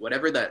heart beat,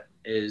 whatever that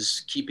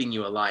is keeping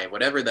you alive,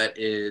 whatever that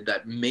is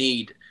that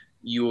made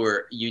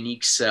your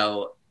unique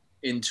cell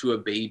into a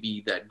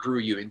baby that grew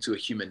you into a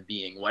human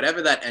being,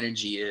 whatever that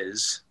energy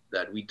is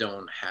that we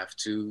don't have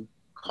to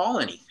call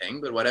anything,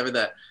 but whatever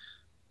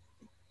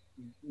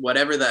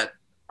that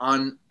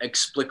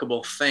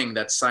unexplicable thing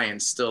that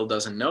science still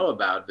doesn't know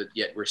about, but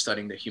yet we're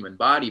studying the human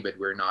body, but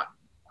we're not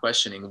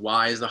questioning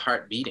why is the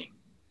heart beating.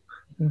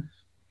 Mm-hmm.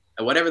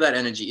 And whatever that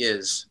energy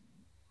is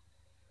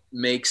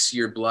makes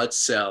your blood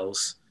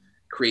cells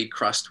create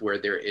crust where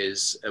there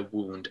is a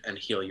wound and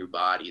heal your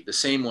body. The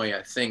same way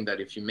I think that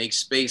if you make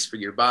space for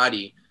your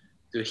body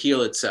to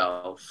heal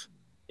itself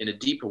in a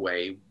deeper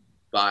way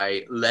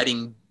by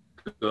letting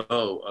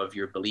go of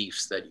your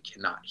beliefs that you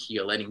cannot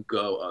heal, letting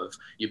go of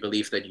your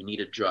belief that you need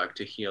a drug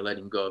to heal,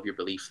 letting go of your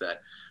belief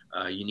that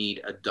you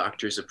need a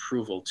doctor's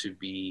approval to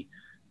be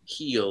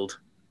healed,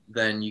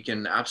 then you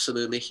can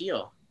absolutely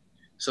heal.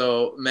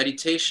 So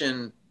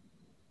meditation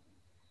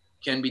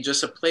can be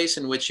just a place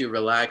in which you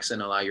relax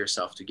and allow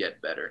yourself to get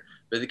better.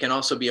 But it can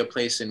also be a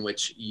place in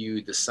which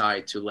you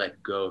decide to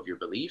let go of your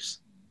beliefs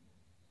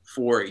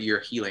for your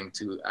healing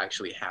to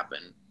actually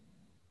happen.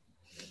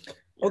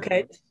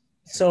 Okay,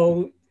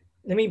 so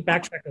let me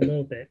backtrack a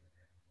little bit.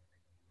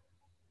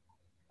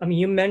 I mean,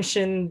 you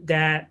mentioned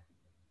that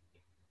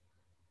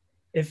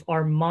if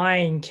our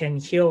mind can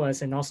heal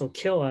us and also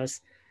kill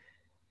us,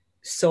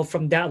 so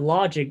from that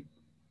logic,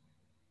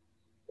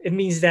 it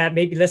means that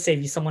maybe, let's say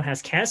if someone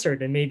has cancer,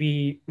 then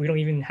maybe we don't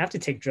even have to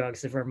take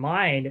drugs. If our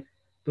mind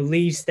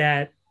believes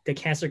that the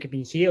cancer could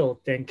be healed,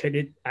 then could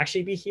it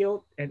actually be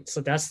healed? And so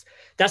that's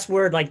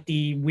where like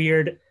the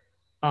weird,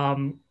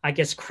 I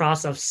guess,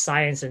 cross of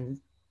science and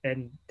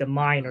the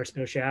mind or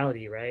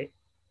spirituality, right?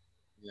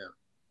 Yeah,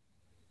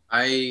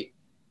 I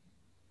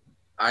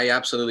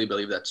absolutely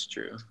believe that's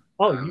true.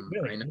 Oh,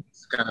 really? I know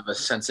it's kind of a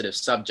sensitive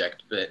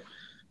subject, but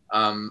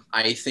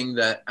I think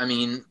that, I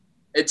mean,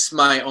 it's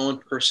my own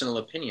personal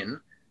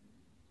opinion,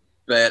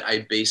 but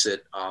I base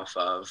it off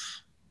of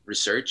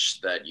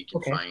research that you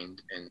can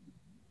find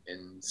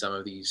in some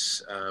of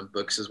these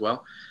books as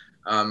well.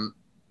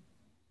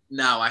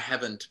 Now, I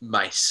haven't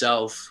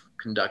myself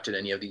conducted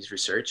any of these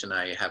research, and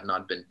I have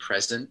not been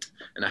present,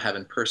 and I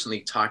haven't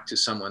personally talked to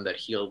someone that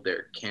healed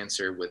their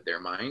cancer with their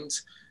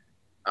minds.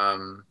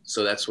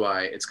 So that's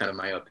why it's kind of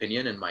my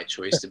opinion and my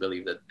choice to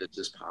believe that this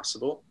is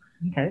possible.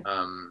 Okay.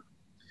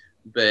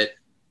 But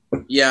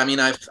yeah, I mean,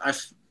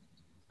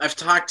 I've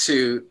talked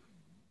to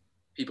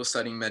people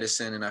studying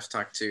medicine, and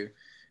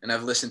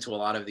I've listened to a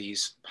lot of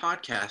these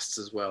podcasts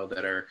as well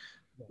that are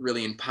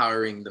really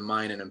empowering the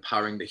mind and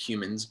empowering the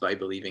humans by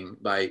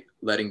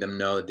letting them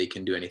know that they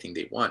can do anything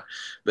they want.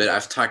 But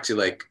I've talked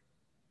to I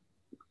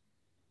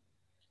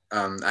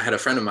had a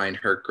friend of mine,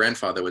 her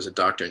grandfather was a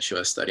doctor, and she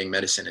was studying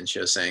medicine, and she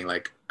was saying,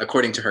 like,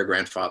 according to her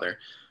grandfather,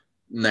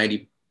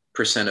 90%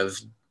 of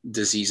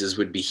diseases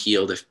would be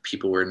healed if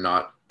people were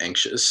not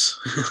anxious.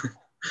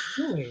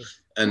 Really?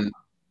 And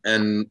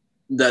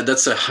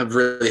that's a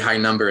really high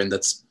number, and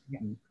that's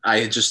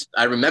I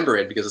remember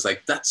it because it's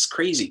like, that's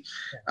crazy.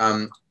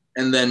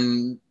 And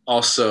then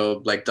also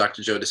like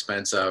Dr. Joe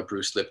Dispenza,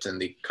 Bruce Lipton,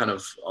 they kind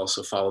of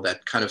also follow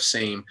that kind of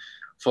same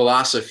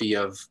philosophy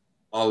of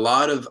a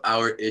lot of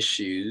our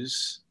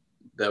issues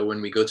that when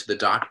we go to the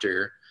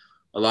doctor,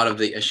 a lot of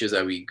the issues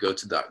that we go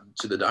to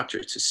the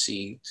doctor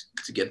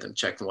to get them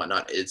checked and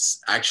whatnot,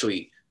 it's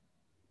actually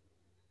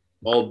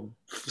all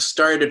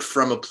started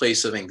from a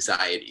place of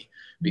anxiety,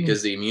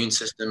 because the immune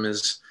system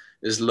is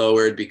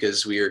lowered,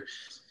 because we're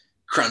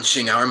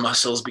crunching our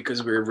muscles,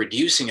 because we're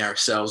reducing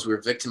ourselves,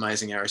 we're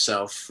victimizing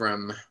ourselves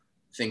from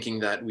thinking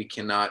that we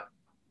cannot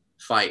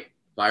fight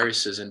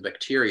viruses and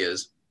bacteria,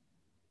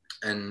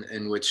 and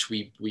in which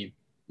we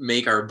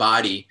make our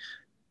body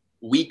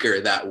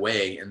weaker that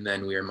way, and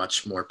then we are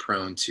much more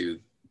prone to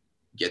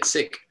get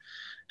sick.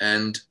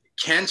 And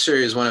cancer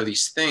is one of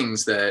these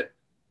things that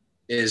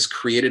is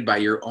created by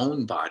your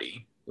own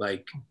body.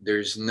 Like,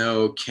 there's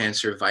no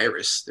cancer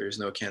virus, there's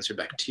no cancer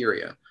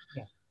bacteria.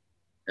 Yeah.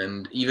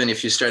 And even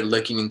if you start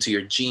looking into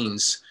your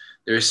genes,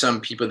 there's some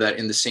people that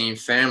in the same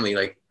family,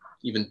 like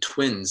even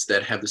twins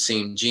that have the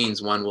same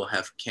genes, one will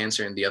have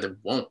cancer and the other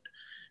won't.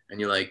 And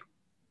you're like,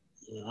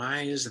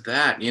 why is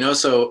that?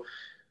 So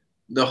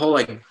the whole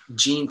like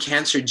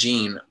cancer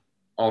gene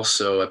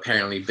also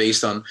apparently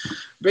based on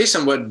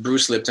what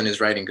Bruce Lipton is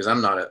writing, because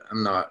I'm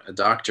not a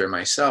doctor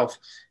myself,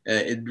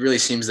 it really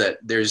seems that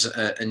there's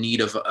a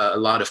need of a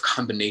lot of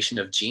combination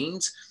of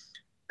genes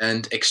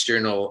and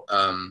external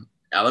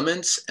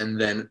elements, and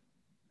then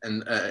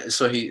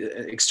so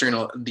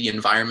the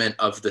environment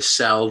of the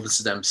cells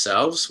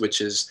themselves,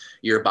 which is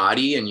your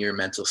body and your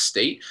mental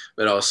state,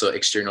 but also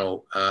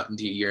external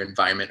your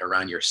environment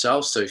around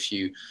yourself. So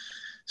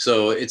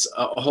it's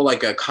a whole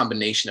like a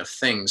combination of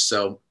things.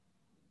 So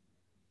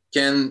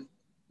can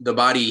the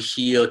body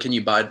heal? Can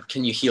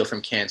you heal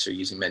from cancer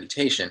using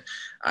meditation?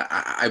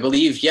 I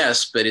believe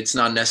yes, but it's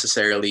not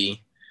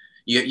necessarily.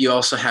 You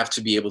also have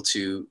to be able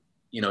to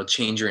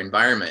change your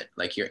environment,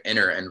 like your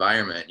inner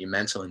environment, your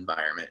mental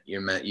environment,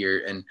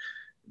 and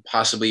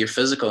possibly your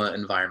physical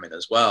environment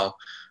as well.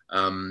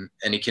 And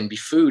it can be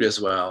food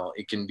as well.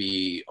 It can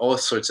be all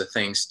sorts of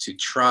things to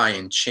try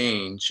and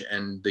change.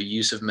 And the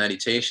use of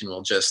meditation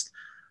will just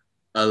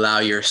allow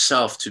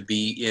yourself to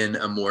be in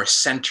a more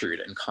centered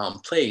and calm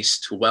place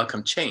to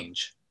welcome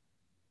change.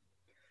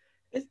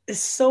 It's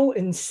so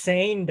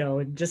insane,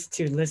 though, just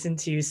to listen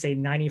to you say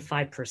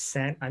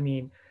 95%. I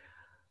mean,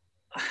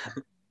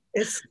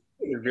 it's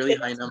a really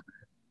high number.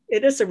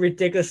 It is a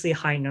ridiculously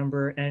high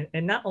number.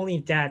 And not only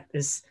that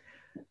is,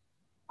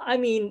 I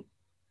mean,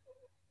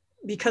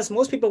 because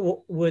most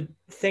people would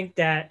think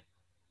that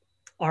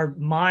our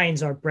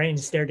minds, our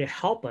brains there to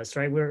help us,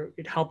 right?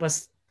 It help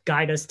us,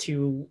 guide us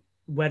to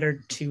whether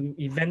to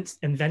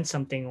invent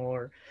something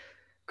or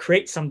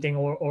create something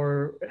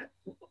or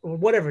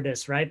whatever it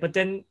is, right? But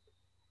then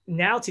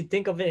now to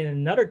think of it in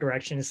another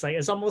direction,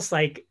 it's almost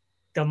like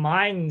the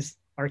minds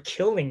are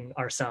killing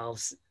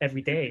ourselves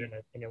every day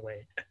in a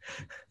way.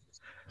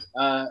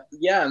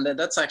 Yeah, and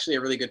that's actually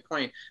a really good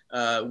point.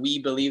 We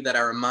believe that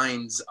our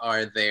minds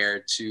are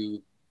there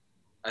to,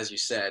 as you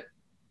said,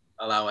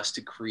 allow us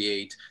to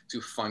create, to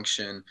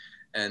function,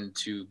 and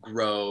to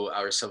grow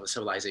our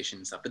civilization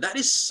and stuff. But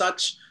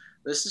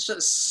this is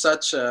just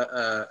such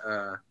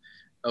a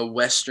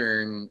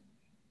Western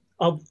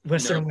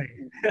way.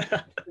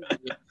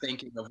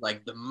 Thinking of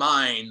like the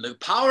mind, the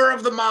power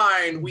of the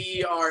mind.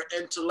 We are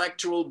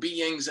intellectual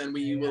beings, and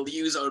we will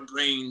use our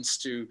brains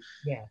to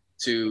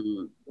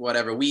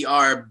whatever. We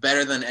are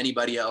better than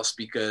anybody else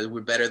because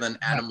we're better than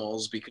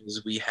animals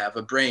because we have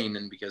a brain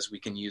and because we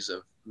can use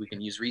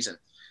reason.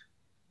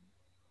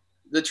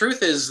 The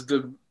truth is,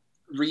 the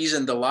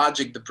reason, the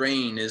logic, the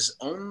brain is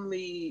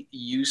only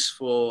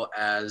useful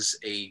as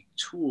a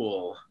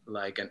tool,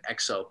 like an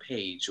Excel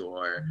page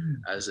or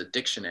as a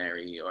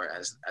dictionary or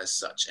as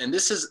such. And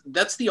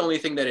that's the only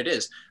thing that it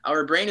is.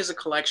 Our brain is a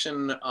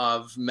collection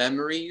of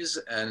memories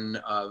and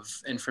of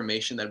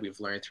information that we've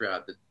learned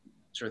throughout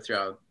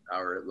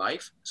our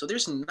life. So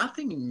there's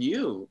nothing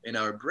new in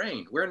our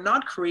brain. We're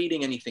not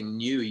creating anything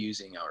new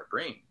using our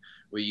brain.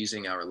 We're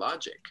using our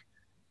logic.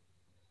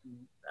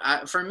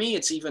 For me,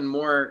 it's even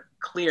more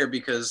clear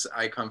because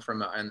I come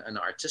from an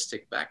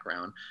artistic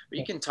background. But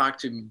you can talk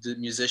to the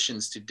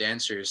musicians, to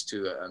dancers,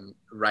 to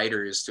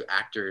writers, to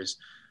actors.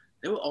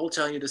 They will all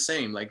tell you the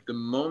same. Like the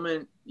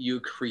moment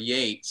you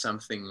create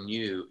something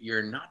new,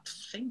 you're not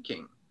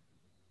thinking.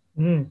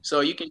 So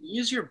you can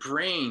use your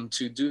brain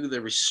to do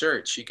the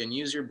research. You can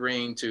use your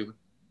brain to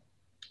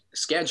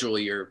schedule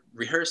your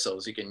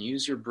rehearsals. You can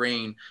use your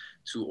brain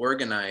to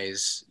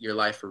organize your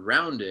life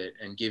around it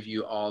and give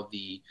you all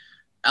the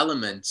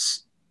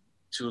elements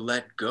to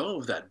let go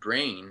of that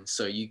brain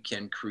so you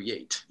can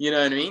create. You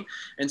know what I mean?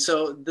 And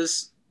so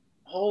this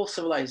whole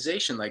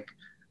civilization, like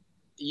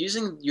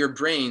using your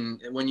brain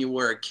when you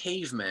were a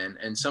caveman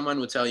and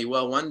someone would tell you,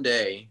 well, one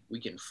day we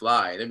can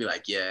fly. They'd be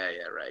like, yeah,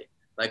 right.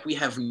 Like we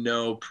have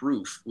no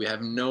proof. We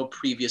have no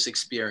previous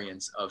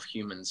experience of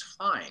humans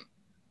flying.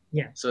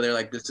 Yeah. So they're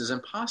like, this is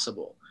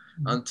impossible.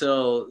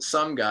 Until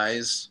some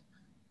guys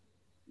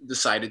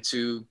decided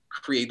to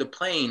create the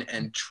plane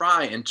and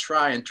try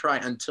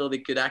until they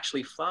could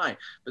actually fly.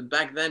 But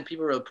back then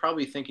people were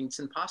probably thinking it's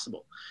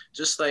impossible.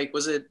 Just like,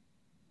 was it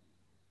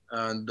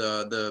like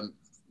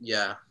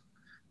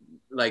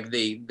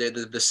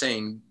the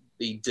saying,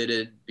 they did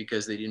it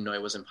because they didn't know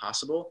it was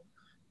impossible.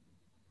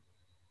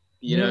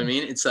 You know what I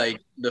mean? It's like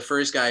the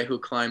first guy who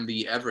climbed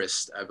the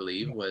Everest, I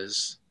believe,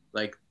 was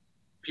like,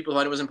 people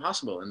thought it was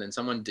impossible, and then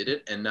someone did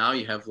it, and now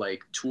you have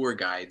like tour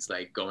guides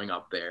like going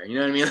up there. You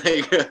know what I mean?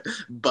 Like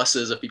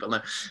buses of people.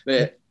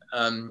 But,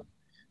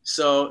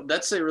 so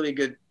that's a really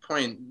good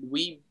point.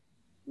 We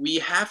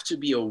have to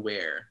be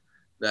aware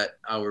that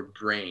our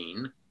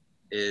brain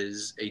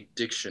is a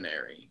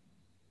dictionary,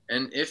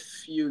 and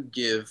if you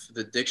give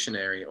the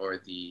dictionary or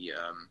the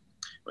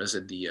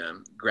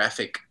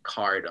graphic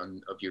card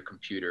of your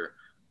computer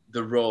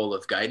the role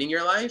of guiding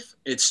your life,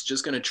 it's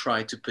just going to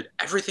try to put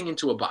everything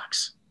into a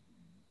box,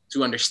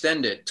 to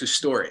understand it, to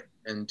store it,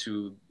 and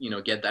to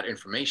get that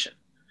information.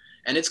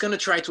 And it's going to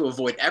try to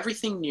avoid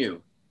everything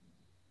new,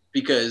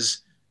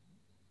 because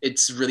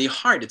it's really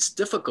hard. It's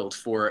difficult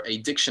for a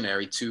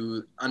dictionary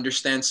to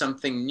understand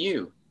something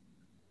new.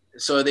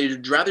 So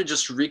they'd rather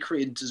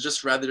recreate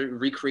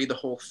the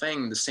whole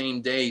thing, the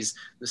same days,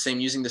 the same,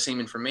 using the same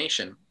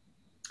information.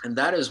 And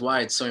that is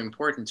why it's so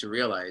important to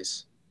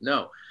realize,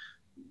 no,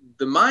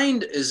 the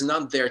mind is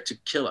not there to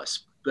kill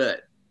us,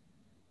 but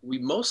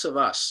most of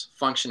us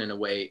function in a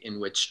way in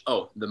which,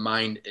 the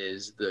mind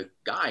is the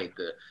guide,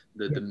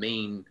 Yeah. the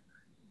main,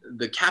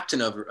 the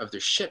captain of the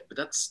ship, but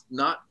that's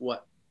not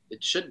what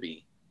it should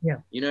be. Yeah.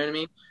 You know what I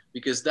mean?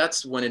 Because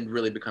that's when it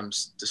really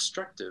becomes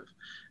destructive.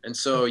 And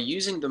so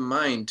using the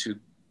mind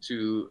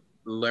to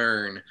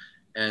learn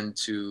and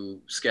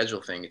to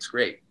schedule things, it's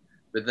great.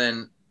 But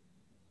then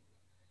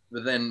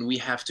we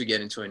have to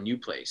get into a new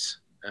place,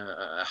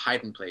 a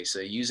heightened place,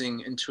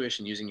 using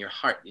intuition, using your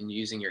heart, and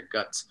using your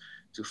guts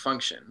to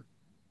function.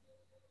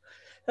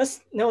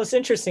 It's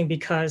interesting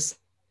because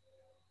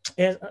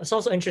it's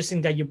also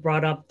interesting that you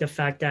brought up the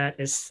fact that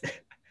it's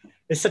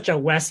such a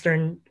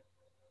Western,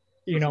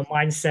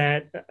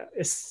 mindset.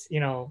 It's,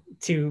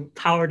 to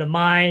power the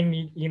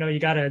mind, you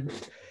gotta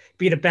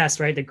be the best,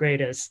 right? The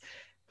greatest.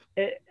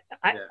 I,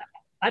 Yeah.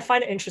 I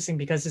find it interesting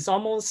because it's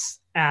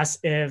almost as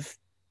if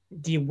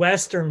the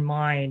Western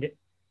mind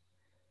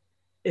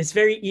is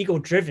very ego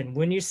driven,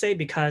 wouldn't you say?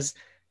 Because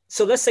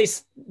so let's say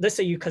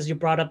because you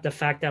brought up the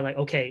fact that, like,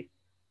 okay,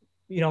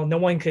 no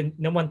one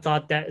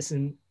thought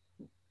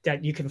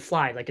that you can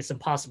fly, like it's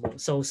impossible.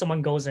 So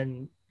someone goes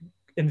and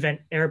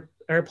invent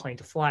airplane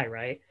to fly,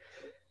 right?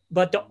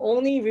 But the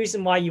only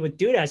reason why you would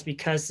do that is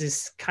because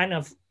it's kind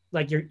of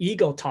like your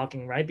ego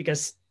talking, right?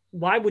 Because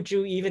why would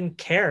you even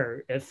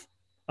care if,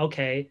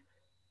 okay,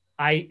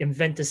 I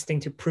invent this thing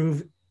to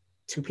prove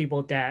to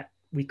people that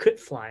we could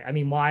fly? I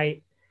mean,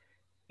 why?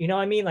 You know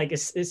what I mean? Like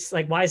it's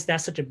like, why is that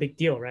such a big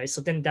deal, right?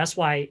 So then that's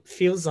why it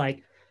feels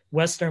like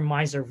Western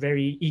minds are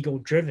very ego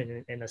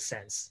driven in a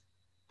sense.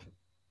 I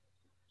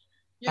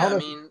Yeah, don't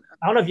know.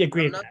 I don't know if you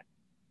agree I'm with not. that.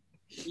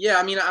 Yeah,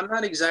 I'm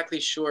not exactly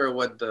sure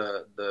what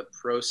the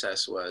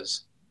process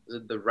was.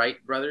 The Wright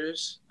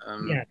brothers,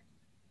 Yeah.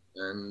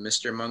 and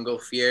Mr.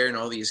 Montgolfier and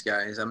all these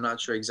guys. I'm not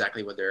sure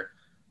exactly what their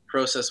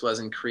process was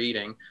in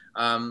creating.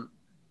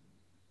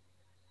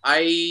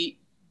 I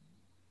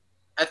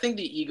I think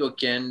the ego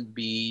can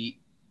be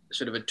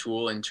sort of a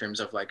tool in terms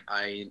of, like,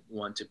 I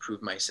want to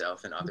prove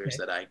myself and others Okay.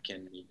 that I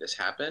can make this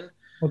happen.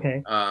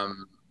 Okay.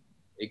 Um,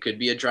 it could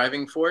be a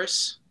driving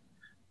force,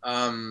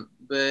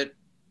 but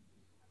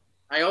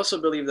I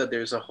also believe that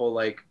there's a whole,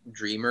 like,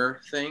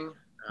 dreamer thing.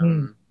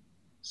 Hmm.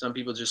 Some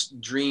people just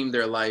dream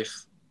their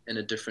life in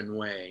a different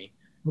way,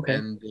 Okay.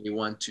 and they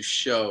want to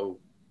show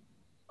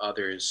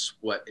others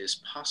what is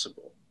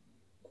possible.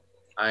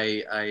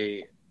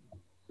 I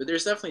but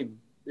there's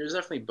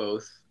definitely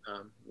both.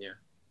 Yeah.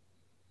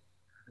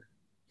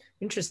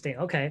 Interesting.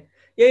 Okay.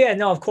 Yeah, yeah.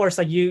 No, of course,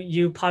 like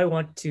you probably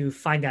want to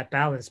find that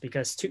balance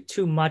because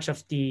too much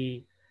of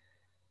the,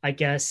 I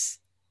guess,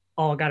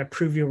 oh, I gotta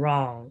prove you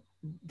wrong,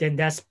 then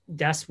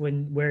that's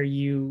when where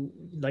you,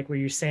 like where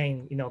you're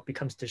saying,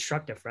 becomes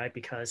destructive, right?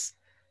 Because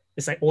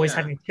it's like always Yeah.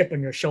 having a chip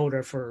on your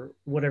shoulder for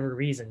whatever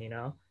reason.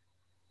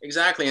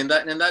 Exactly, and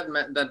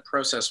that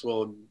process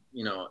will,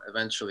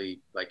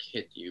 eventually, like,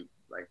 hit you,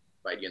 like,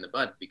 bite you in the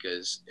butt,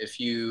 because if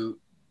you,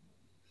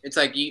 it's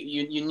like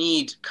you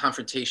need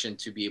confrontation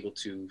to be able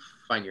to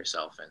find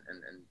yourself,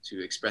 and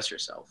to express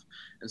yourself.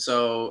 And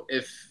so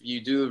if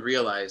you do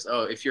realize,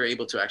 if you're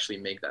able to actually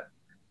make that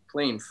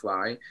plane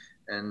fly,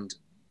 and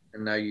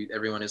now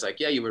everyone is like,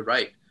 yeah, you were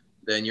right,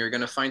 then you're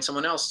gonna find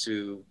someone else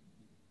to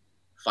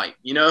fight.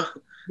 Yeah.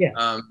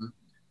 um,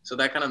 so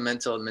that kind of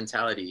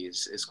mentality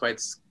is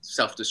quite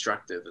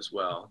self-destructive as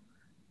well.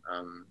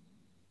 um,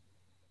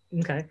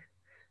 Okay.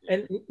 yeah.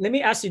 And let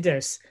me ask you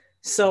this. Mhm.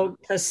 So,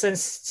 'cause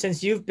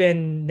since you've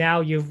been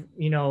now you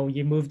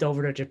moved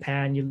over to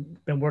Japan,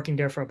 you've been working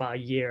there for about a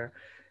year.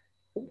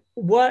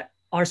 What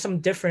are some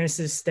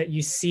differences that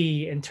you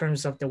see in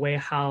terms of the way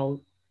how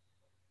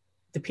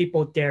the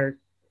people there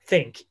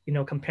think,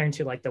 comparing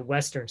to like the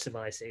Western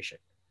civilization?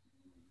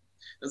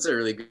 That's a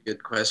really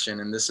good question,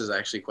 and this is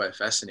actually quite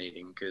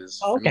fascinating, because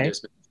Oh, for me, okay. there's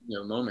been,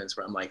 moments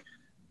where I'm like,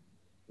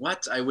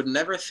 what? I would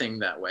never think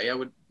that way.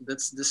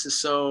 This is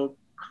so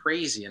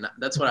crazy. And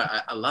that's what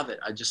I love it.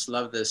 I just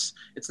love this.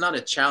 It's not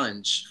a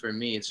challenge for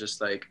me. It's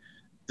just like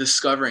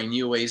discovering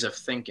new ways of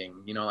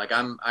thinking. Like,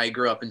 I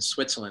grew up in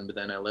Switzerland, but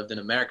then I lived in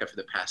America for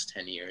the past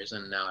 10 years,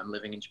 and now I'm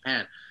living in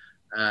Japan.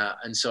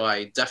 And so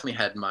I definitely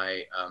had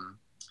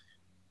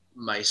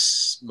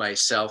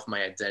myself,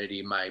 my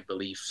identity, my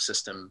belief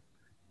system,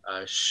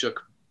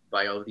 shook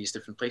by all of these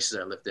different places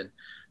I lived in.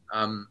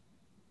 Um,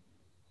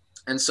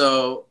 and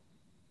so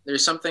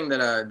there's something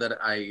that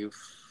I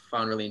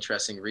found really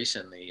interesting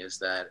recently, is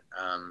that,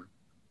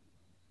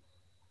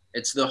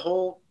 it's the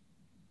whole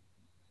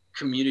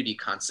community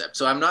concept.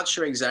 So I'm not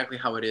sure exactly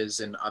how it is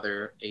in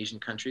other Asian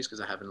countries, because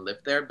I haven't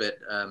lived there, but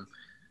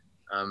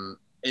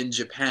in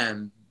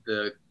Japan,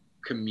 the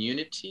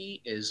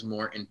community is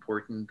more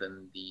important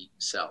than the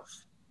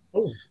self.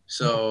 Oh, okay.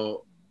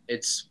 So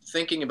it's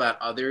thinking about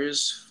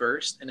others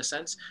first in a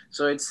sense.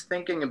 So it's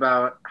thinking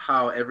about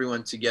how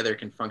everyone together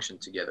can function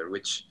together,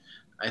 which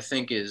I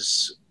think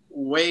is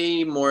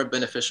way more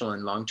beneficial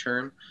in long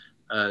term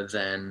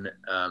than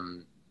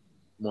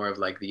more of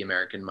like the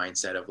American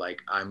mindset of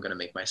like, I'm going to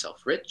make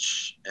myself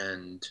rich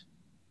and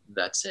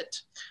that's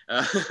it.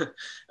 Uh,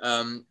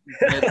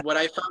 but what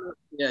I found,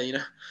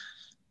 yeah,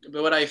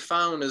 but what I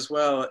found as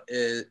well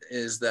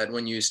is that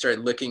when you start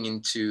looking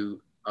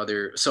into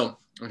other, so,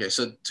 okay,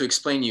 so to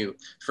explain you,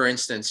 for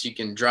instance, you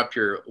can drop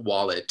your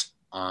wallet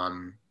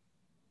on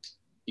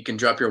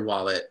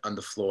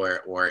the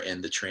floor or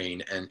in the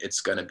train and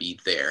it's going to be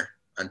there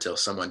until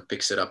someone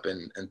picks it up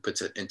and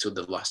puts it into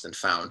the lost and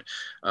found.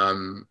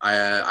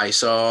 I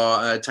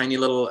saw a tiny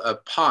little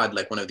pod,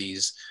 like one of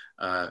these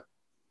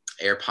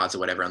AirPods or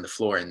whatever on the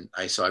floor. And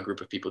I saw a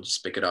group of people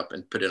just pick it up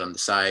and put it on the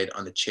side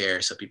on the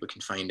chair so people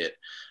can find it.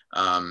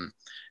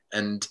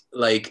 And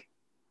like,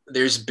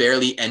 there's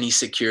barely any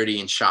security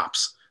in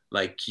shops.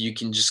 Like you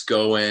can just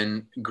go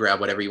in, grab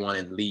whatever you want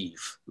and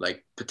leave,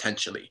 like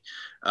potentially.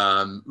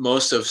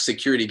 Most of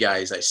security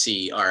guys I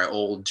see are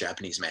old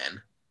Japanese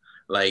men.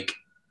 Like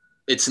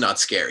it's not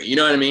scary. You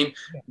know what I mean?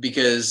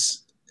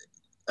 Because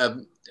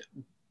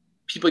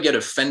people get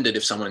offended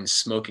if someone's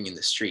smoking in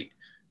the street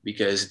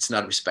because it's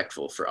not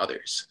respectful for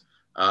others.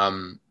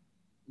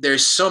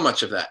 There's so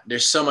much of that.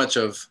 There's so much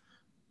of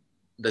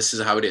this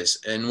is how it is.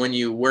 And when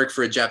you work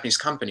for a Japanese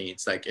company,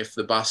 it's like if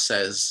the boss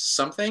says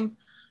something,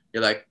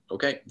 you're like,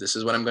 okay, this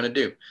is what I'm going to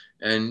do.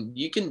 And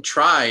you can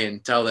try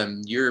and tell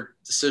them your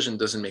decision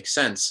doesn't make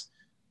sense.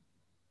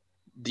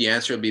 The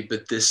answer will be,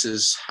 but this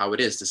is how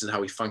it is. This is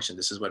how we function.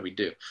 This is what we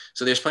do.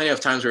 So there's plenty of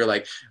times where you're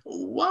like,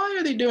 why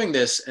are they doing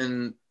this?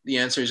 And the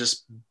answer is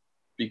just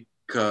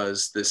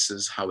because this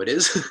is how it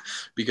is,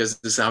 because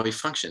this is how we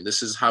function.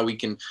 This is how we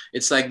can,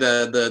 it's like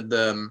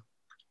the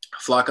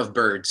flock of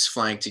birds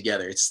flying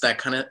together. It's that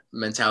kind of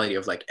mentality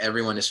of like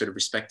everyone is sort of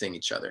respecting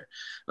each other.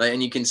 Like,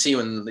 and you can see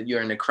when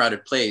you're in a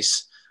crowded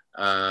place,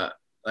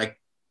 like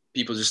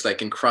people just like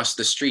can cross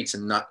the streets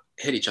and not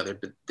hit each other,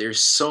 but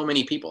there's so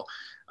many people.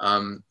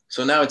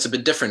 So now it's a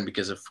bit different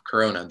because of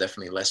Corona,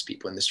 definitely less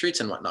people in the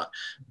streets and whatnot,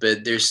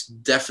 but there's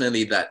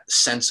definitely that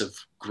sense of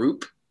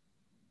group.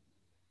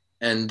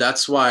 And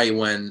that's why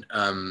when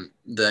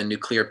the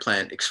nuclear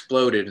plant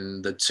exploded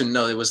and it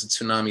was a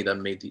tsunami that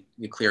made the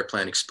nuclear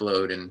plant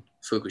explode in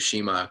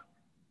Fukushima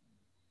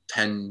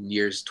 12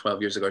 years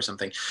ago or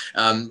something,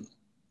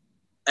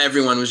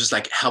 everyone was just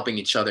like helping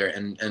each other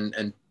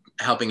and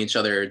helping each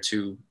other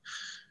to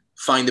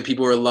find the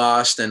people who were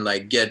lost and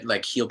like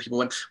heal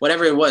people,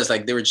 whatever it was.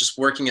 Like they were just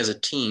working as a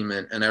team.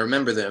 And I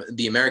remember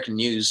the American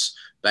news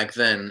back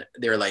then,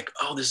 they were like,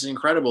 oh, this is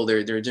incredible.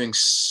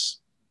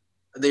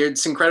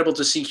 It's incredible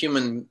to see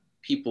human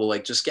people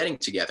like just getting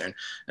together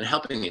and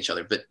helping each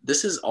other. But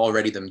this is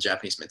already the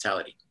Japanese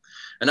mentality.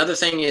 Another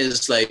thing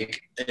is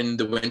like in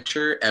the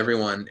winter,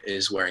 everyone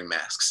is wearing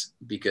masks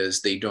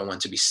because they don't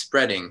want to be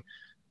spreading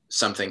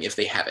something if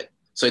they have it.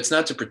 So it's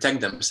not to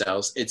protect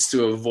themselves, it's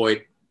to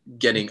avoid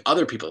getting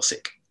other people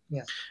sick.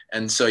 Yeah.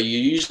 And so you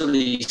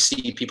usually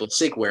see people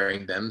sick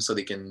wearing them so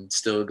they can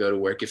still go to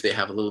work if they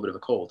have a little bit of a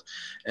cold.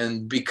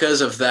 And because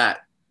of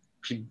that,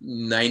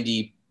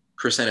 90%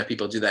 of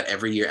people do that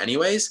every year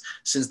anyways.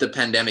 Since the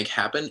pandemic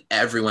happened,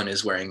 everyone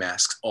is wearing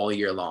masks all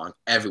year long,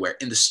 everywhere,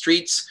 in the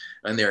streets,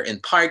 and they're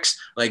in parks,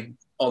 like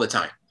all the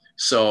time.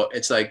 So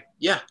it's like,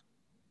 yeah,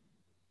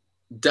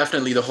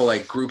 definitely the whole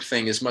like group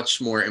thing is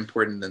much more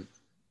important than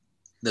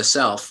the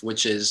self,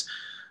 which is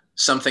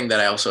something that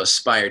I also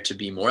aspire to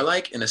be more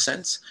like in a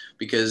sense,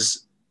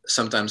 because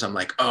sometimes I'm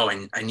like, oh,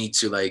 I need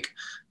to like,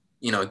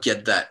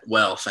 get that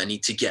wealth. I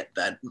need to get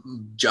that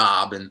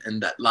job and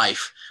that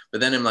life.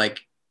 But then I'm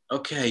like,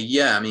 okay,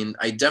 yeah, I mean,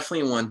 I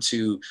definitely want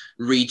to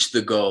reach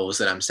the goals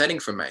that I'm setting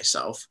for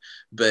myself,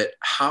 but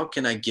how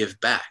can I give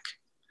back?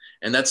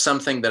 And that's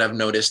something that I've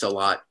noticed a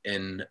lot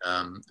in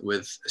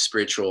with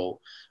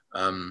spiritual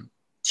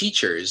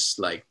teachers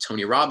like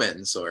Tony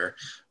Robbins or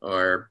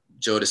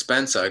Joe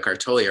Dispenza, Eckhart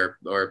Tolle,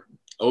 or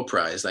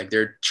Oprah. Is like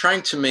they're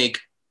trying to make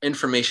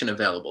information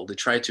available. They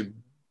try to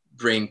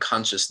bring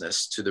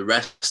consciousness to the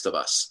rest of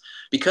us.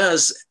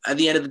 Because at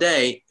the end of the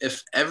day,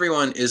 if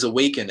everyone is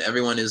awakened,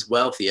 everyone is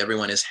wealthy,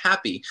 everyone is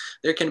happy,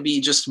 there can be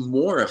just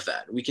more of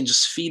that. We can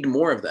just feed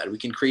more of that. We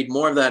can create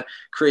more of that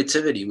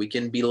creativity. We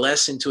can be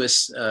less into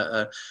this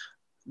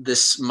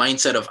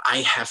mindset of I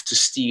have to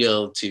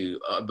steal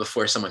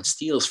before someone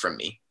steals from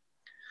me.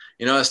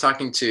 I was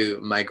talking to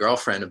my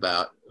girlfriend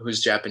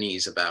who's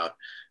Japanese, about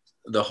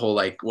the whole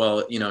like,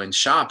 well, in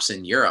shops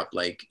in Europe,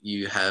 like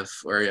you have,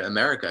 or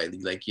America,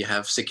 like you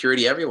have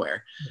security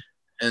everywhere.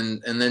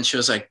 And then she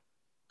was like,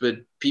 but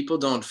people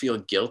don't feel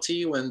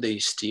guilty when they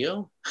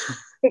steal?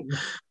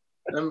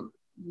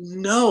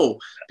 No,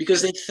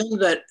 because they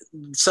think that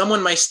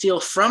someone might steal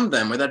from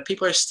them or that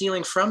people are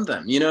stealing from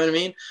them. You know what I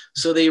mean?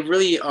 So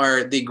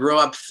they grow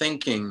up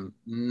thinking,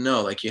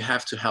 no, like you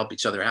have to help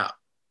each other out.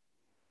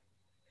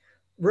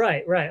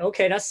 Right.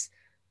 Okay.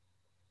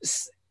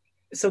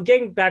 So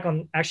getting back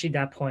on actually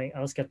that point,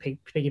 I was going to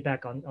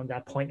piggyback on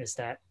that point, is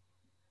that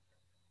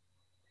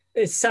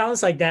It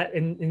sounds like that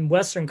in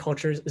Western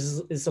cultures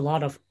is a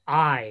lot of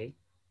I,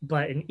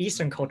 but in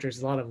Eastern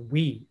cultures a lot of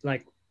we,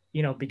 like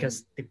Mhm.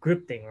 because the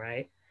group thing,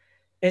 right?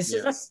 And so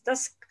Yeah.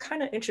 that's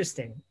kind of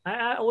interesting.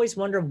 I always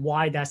wonder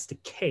why that's the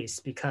case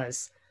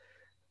because,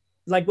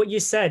 like what you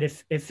said,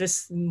 if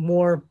it's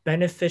more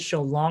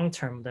beneficial long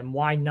term, then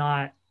why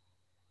not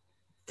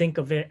think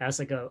of it as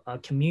like a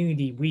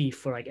community we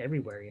for like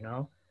everywhere, you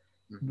know?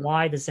 Hmm.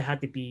 Why does it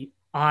have to be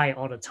I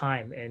all the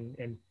time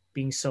and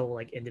being so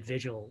like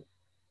individual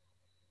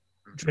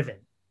Hmm. driven?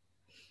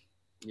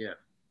 Yeah.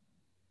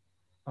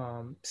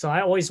 So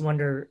I always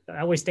wonder, I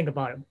always think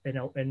about it,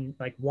 and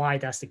like why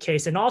that's the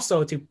case. And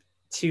also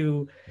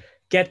to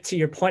get to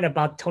your point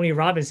about Tony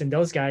Robbins and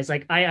those guys,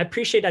 like I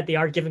appreciate that they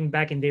are giving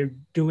back and they're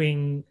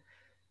doing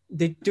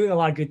a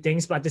lot of good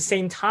things, but at the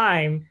same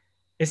time,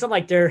 it's not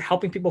like they're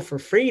helping people for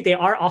free. They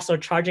are also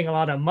charging a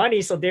lot of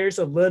money. So there's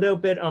a little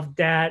bit of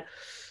that.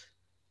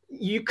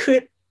 You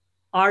could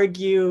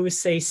argue,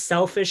 say,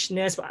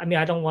 selfishness. But I mean,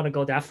 I don't want to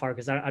go that far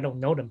because I don't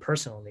know them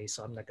personally,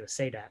 so I'm not going to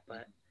say that.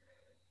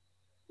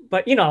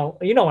 But you know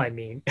what I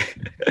mean.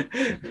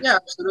 Yeah,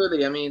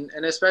 absolutely. I mean,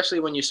 and especially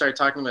when you start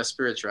talking about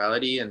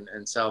spirituality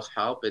and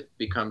self-help, it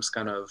becomes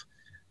kind of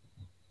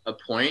a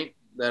point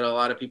that a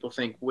lot of people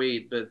think,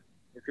 wait, but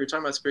if you're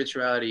talking about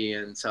spirituality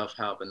and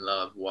self-help and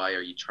love, why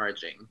are you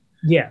charging?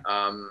 Yeah,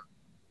 Um,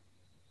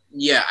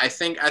 yeah, I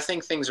think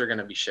things are going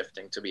to be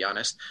shifting, to be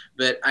honest.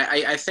 But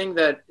I think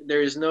that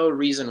there is no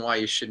reason why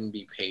you shouldn't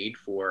be paid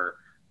for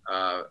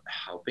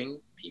helping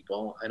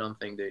people. I don't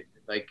think that,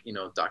 like,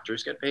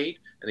 doctors get paid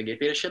and they get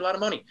paid a shit lot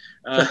of money,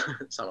 uh,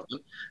 sure. some of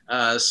them.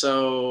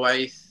 So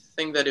I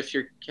think that if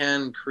you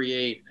can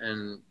create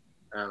and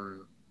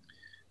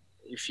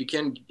if you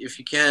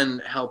can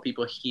help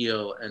people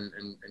heal and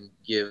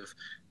give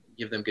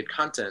them good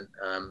content,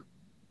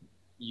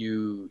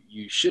 you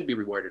should be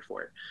rewarded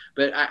for it.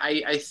 But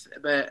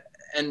but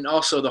and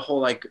also the whole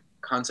like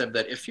concept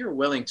that if you're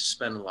willing to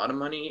spend a lot of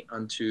money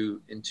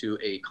into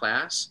a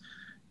class,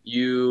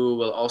 you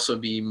will also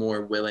be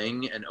more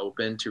willing and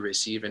open to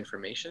receive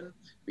information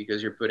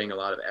because you're putting a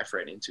lot of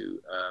effort into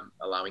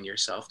allowing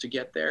yourself to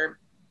get there.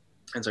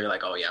 And so you're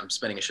like, oh yeah, I'm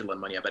spending a shitload of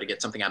money. I better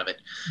get something out of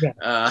it.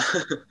 Yeah.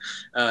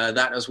 Uh,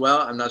 that as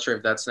well. I'm not sure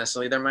if that's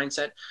necessarily their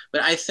mindset,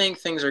 but I think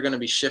things are going to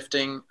be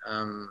shifting.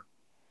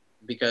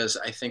 Because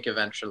I think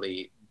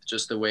eventually,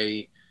 just the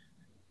way,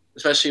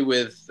 especially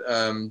with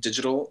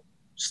digital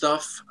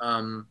stuff,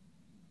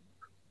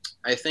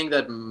 I think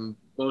that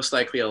most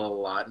likely a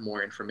lot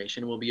more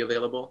information will be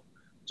available.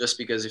 Just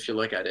because if you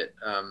look at it,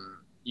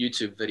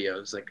 YouTube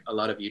videos, like a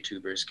lot of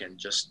YouTubers can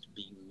just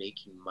be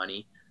making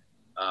money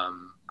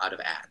out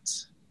of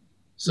ads. Yeah.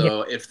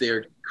 So if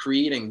they're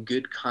creating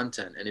good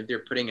content and if they're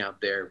putting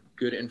out there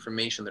good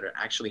information that are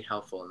actually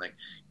helpful and like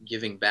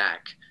giving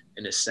back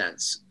in a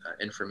sense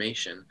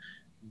information,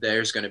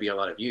 there's going to be a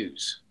lot of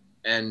views.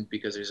 And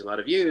because there's a lot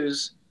of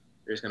views,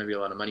 there's going to be a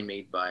lot of money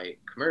made by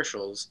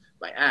commercials,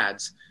 by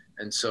ads.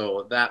 And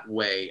so that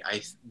way,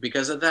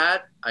 because of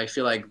that, I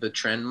feel like the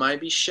trend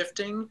might be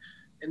shifting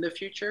in the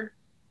future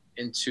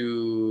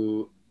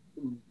into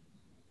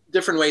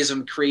different ways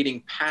of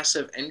creating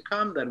passive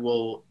income that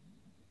will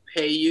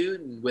pay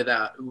you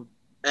without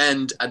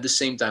and at the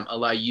same time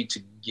allow you to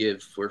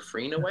give for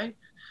free in a way.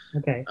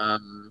 Okay.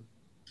 um,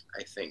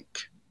 I think.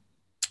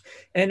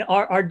 And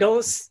are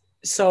those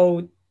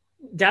so?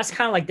 That's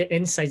kind of like the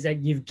insights that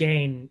you've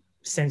gained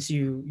since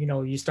you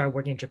started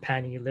working in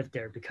Japan and you lived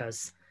there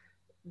because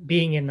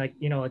being in like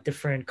a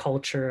different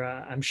culture,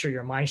 I'm sure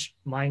your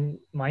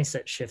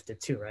mindset shifted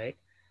too, right?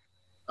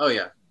 Oh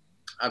yeah,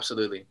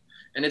 absolutely.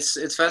 And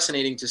it's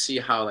fascinating to see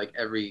how like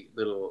every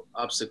little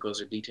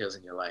obstacles or details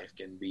in your life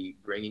can be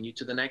bringing you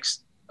to the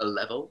next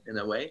level in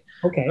a way.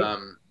 Okay.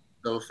 um,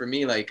 so for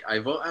me, like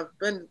I've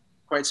been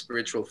quite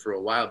spiritual for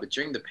a while, but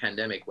during the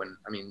pandemic,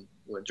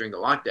 during the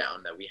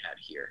lockdown that we had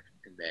here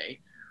in May,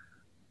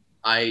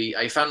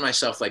 I found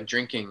myself like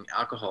drinking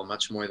alcohol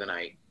much more than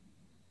I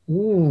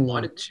Ooh.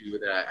 wanted to,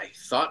 that I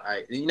thought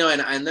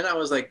and then I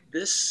was like,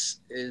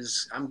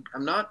 I'm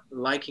not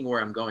liking where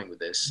I'm going with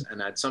this.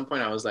 And at some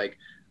point I was like,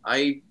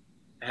 I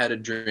had a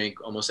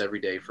drink almost every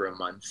day for a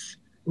month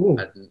Ooh.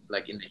 at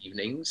like in the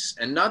evenings,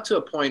 and not to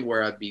a point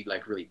where I'd be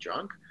like really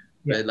drunk,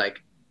 Yeah. but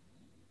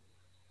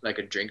like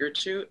a drink or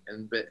two.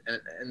 And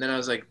then I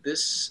was like,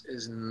 this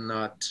is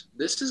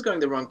going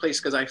the wrong place,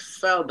 because I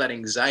felt that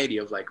anxiety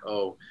of like,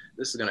 oh,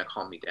 this is going to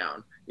calm me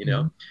down,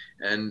 Mhm.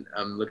 and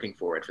I'm looking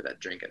forward for that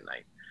drink at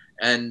night.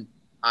 And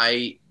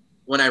I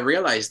when I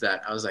realized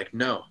that, I was like,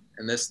 no.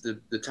 And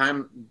the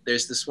time,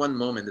 there's this one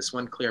moment, this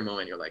one clear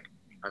moment, you're like,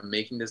 I'm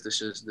making this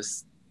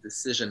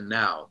decision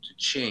now to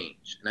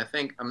change. And I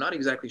think I'm not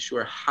exactly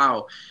sure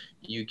how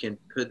you can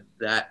put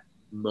that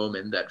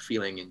moment, that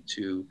feeling,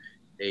 into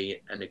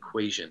an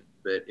equation,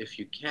 but if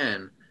you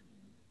can,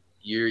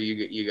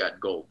 you got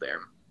gold there,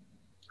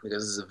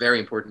 because this is a very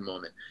important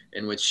moment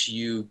in which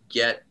you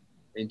get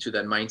into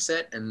that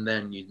mindset, and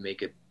then you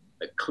make it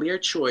a clear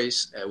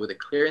choice with a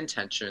clear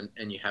intention,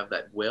 and you have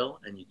that will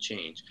and you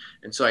change.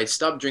 And so I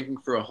stopped drinking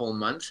for a whole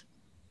month,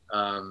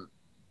 um,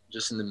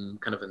 just in the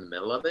kind of in the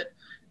middle of it.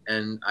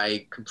 And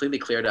I completely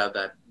cleared out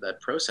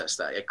that process,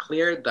 that I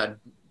cleared that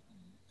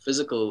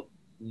physical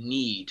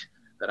need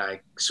that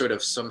I sort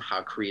of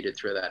somehow created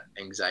through that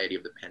anxiety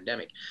of the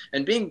pandemic.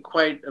 And being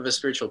quite of a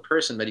spiritual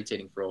person,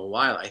 meditating for a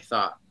while, I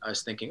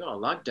was thinking, oh,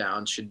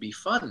 lockdown should be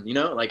fun, you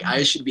know, like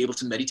I should be able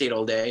to meditate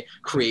all day,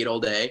 create all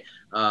day,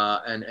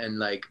 and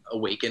like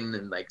awaken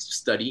and like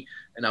study.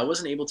 And I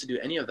wasn't able to do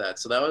any of that.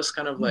 So that was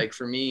kind of like,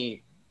 for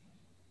me,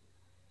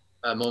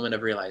 a moment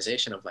of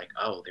realization of like,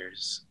 oh,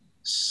 there's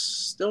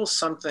still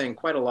something,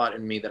 quite a lot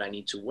in me that I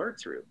need to work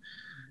through.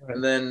 Right.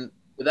 And then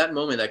that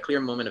moment, that clear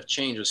moment of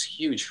change was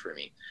huge for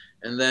me.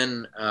 And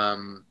then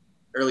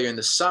earlier in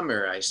the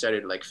summer, I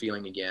started like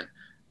feeling again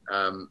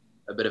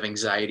a bit of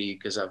anxiety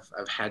because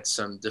I've had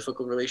some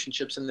difficult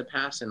relationships in the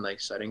past, and like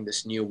starting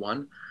this new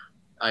one,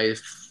 a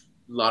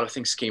lot of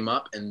things came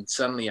up, and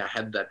suddenly I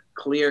had that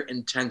clear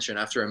intention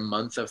after a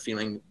month of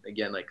feeling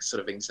again like sort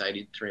of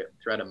anxiety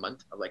throughout a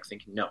month of like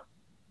thinking, no,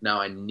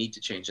 now I need to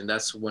change. And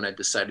that's when I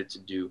decided to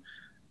do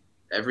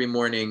every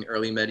morning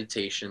early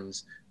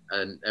meditations,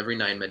 and every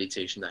night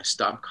meditation. I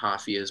stopped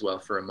coffee as well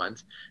for a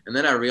month. And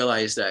then I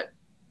realized that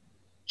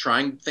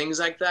trying things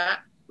like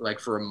that, like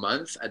for a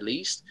month at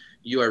least,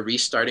 you are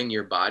restarting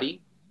your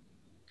body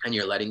and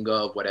you're letting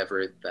go of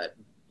whatever that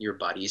your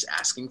body is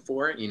asking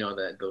for, you know,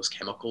 that those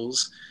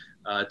chemicals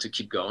to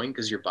keep going,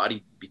 because your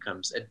body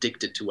becomes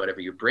addicted to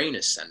whatever your brain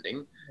is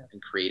sending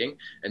and creating.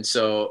 And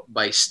so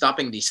by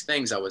stopping these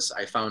things,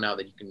 I found out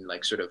that you can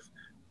like sort of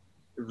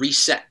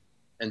reset.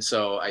 And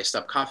so I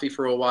stopped coffee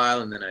for a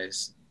while, and then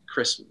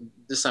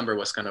December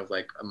was kind of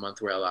like a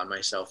month where I allowed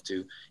myself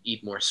to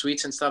eat more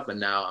sweets and stuff. But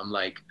now I'm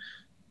like,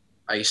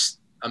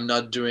 I'm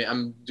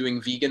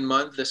doing vegan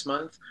month this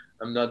month.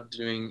 I'm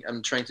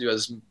trying to do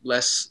as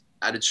less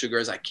added sugar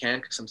as I can,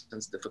 because sometimes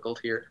it's difficult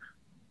here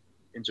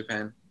in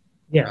Japan.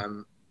 Yeah.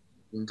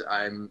 And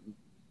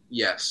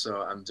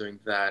so I'm doing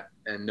that,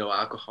 and no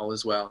alcohol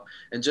as well.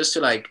 And just to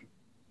like,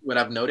 what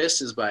I've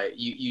noticed is by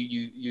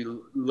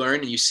you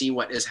learn and you see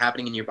what is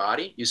happening in your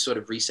body, you sort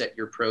of reset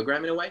your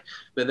program in a way,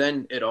 but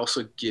then it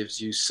also gives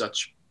you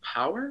such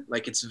power.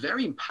 Like it's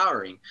very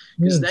empowering,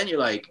 because then you're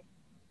like,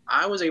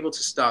 I was able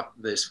to stop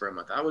this for a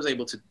month. I was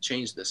able to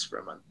change this for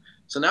a month.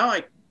 So now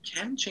I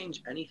can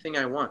change anything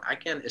I want. I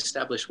can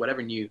establish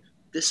whatever new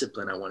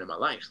discipline I want in my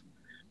life.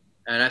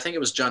 And I think it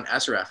was John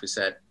Assaraf who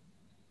said,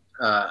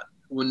 no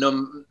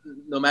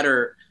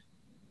matter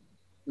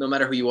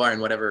who you are and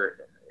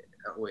whatever,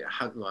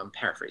 I'm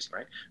paraphrasing,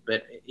 right?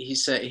 But he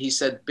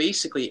said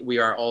basically we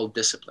are all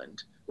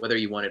disciplined, whether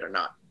you want it or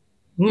not.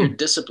 You're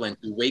disciplined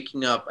to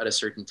waking up at a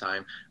certain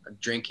time,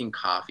 drinking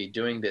coffee,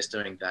 doing this,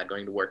 doing that,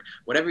 going to work.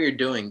 Whatever you're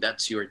doing,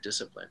 that's your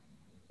discipline.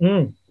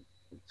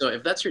 So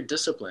if that's your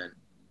discipline,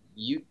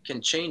 you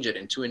can change it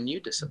into a new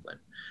discipline,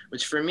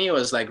 which for me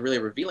was like really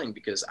revealing,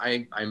 because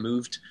I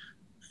moved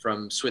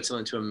from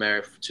Switzerland to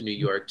America, to New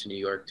York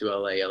to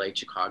LA,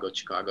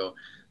 Chicago,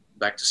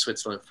 back to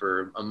Switzerland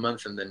for a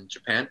month, and then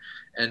Japan.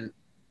 And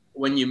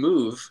when you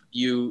move,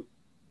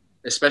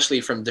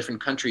 especially from different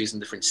countries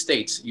and different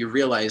states, you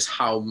realize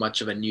how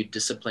much of a new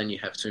discipline you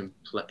have to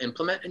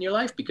implement in your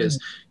life, because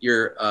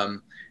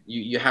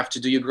you have to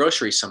do your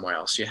groceries somewhere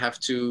else. You have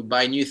to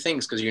buy new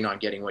things because you're not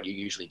getting what you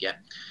usually get.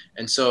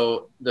 And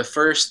so the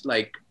first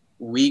like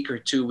week or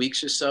 2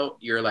 weeks or so,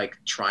 you're like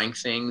trying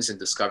things and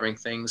discovering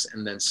things,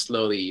 and then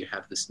slowly you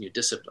have this new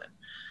discipline.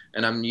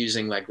 And I'm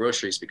using like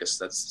groceries because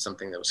that's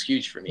something that was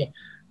huge for me,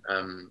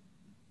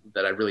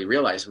 that I really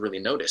realized, really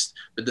noticed.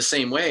 But the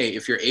same way,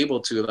 if you're able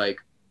to like,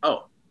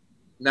 oh,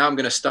 now I'm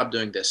going to stop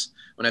doing this.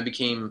 When I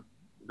became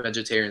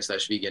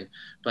vegetarian/vegan,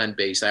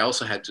 plant-based, I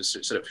also had to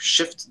sort of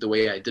shift the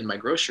way I did my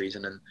groceries.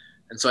 And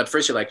so at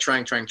first you're like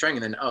trying,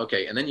 and then, oh,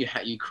 okay. And then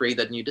you create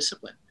that new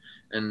discipline.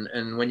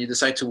 And when you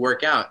decide to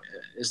work out,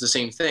 it's the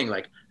same thing.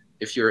 Like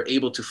if you're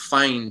able to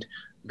find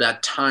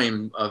that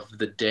time of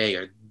the day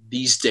or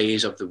these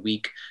days of the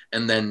week,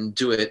 and then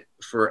do it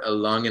for a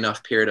long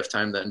enough period of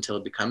time until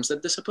it becomes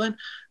that discipline,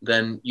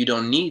 then you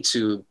don't need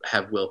to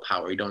have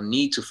willpower. You don't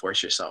need to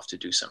force yourself to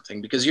do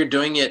something, because you're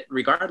doing it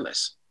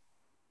regardless.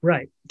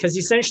 Right. Because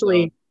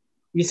essentially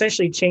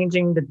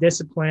changing the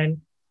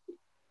discipline,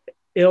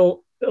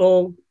 it'll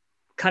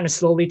kind of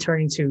slowly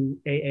turn into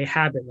a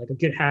habit, like a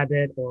good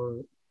habit, or,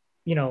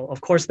 you know,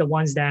 of course, the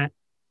ones that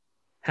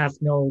have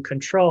no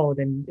control,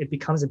 then it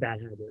becomes a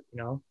bad habit, you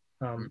know,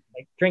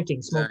 like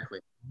drinking, smoking.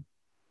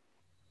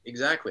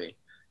 Exactly.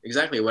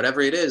 Whatever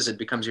it is, it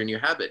becomes your new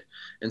habit.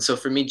 And so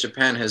for me,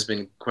 Japan has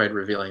been quite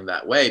revealing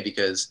that way,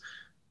 because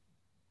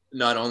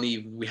not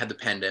only we had the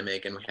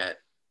pandemic and we had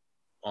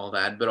all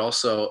that, but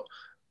also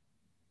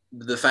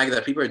the fact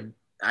that people are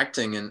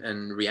acting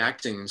and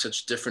reacting in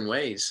such different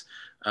ways.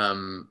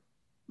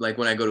 Like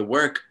when I go to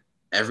work,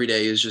 every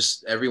day is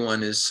just,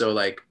 everyone is so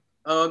like,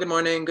 oh, good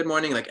morning.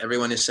 Like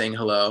everyone is saying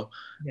hello.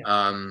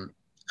 Yeah.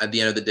 At the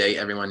end of the day,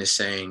 everyone is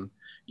saying,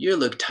 you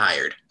look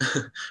tired,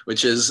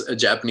 which is a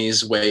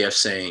Japanese way of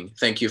saying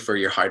thank you for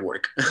your hard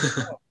work.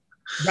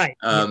 Right.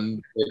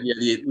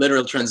 The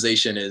literal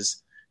translation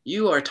is,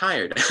 you are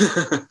tired.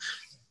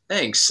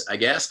 thanks, I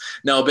guess.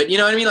 No, but you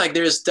know what I mean? Like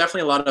there's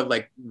definitely a lot of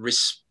like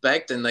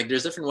respect, and like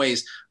there's different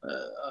ways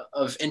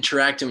of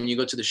interacting when you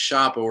go to the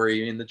shop or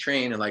you're in the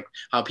train, and like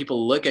how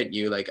people look at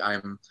you. Like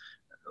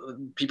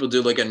people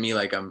do look at me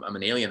like I'm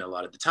an alien a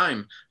lot of the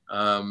time.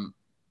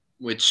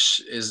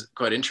 Which is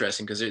quite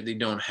interesting because they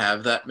don't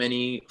have that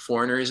many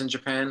foreigners in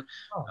Japan.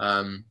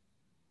 Oh.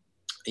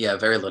 Yeah,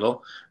 very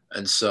little.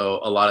 And so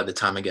a lot of the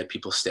time I get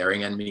people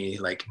staring at me.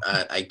 Like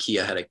at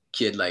IKEA, I had a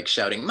kid like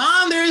shouting,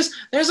 "Mom, there's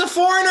a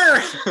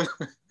foreigner!"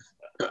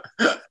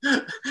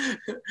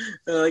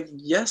 Like,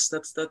 yes,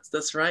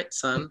 that's right,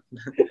 son.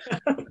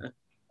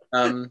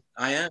 I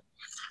am.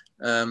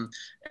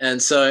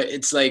 And so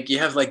it's like you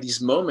have like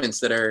these moments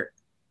that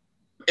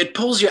it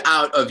pulls you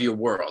out of your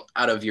world,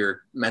 out of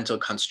your mental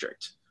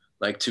construct,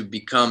 like to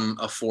become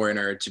a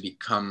foreigner, to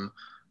become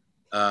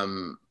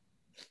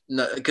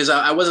because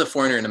I was a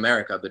foreigner in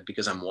America, but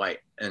because I'm white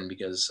and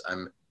because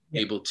I'm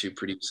able to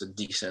produce a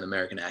decent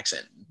American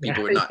accent,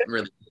 people would not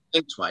really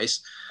think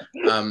twice.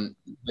 But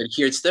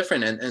here it's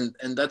different,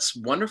 and that's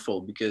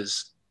wonderful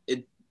because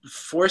it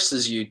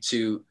forces you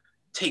to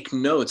take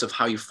notes of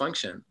how you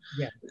function.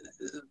 Yeah.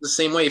 The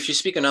same way, if you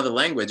speak another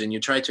language and you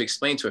try to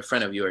explain to a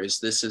friend of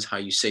yours, this is how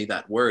you say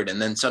that word,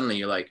 and then suddenly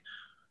you're like,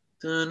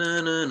 you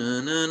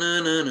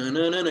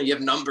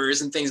have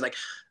numbers and things like,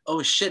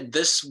 oh shit,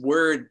 this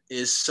word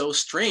is so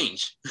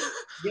strange.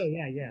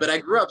 Yeah. But I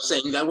grew up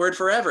saying that word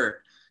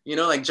forever. You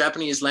know, like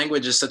Japanese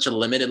language is such a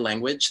limited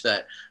language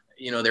that,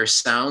 you know, their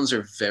sounds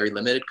are very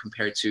limited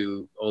compared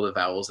to all the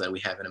vowels that we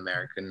have in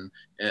American,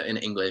 in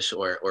English,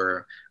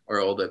 or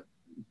all the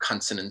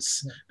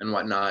consonants and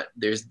whatnot.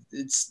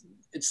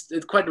 It's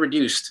quite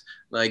reduced.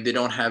 Like they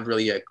don't have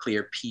really a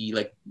clear P,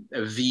 like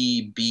a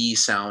V, B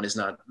sound is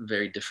not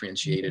very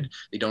differentiated.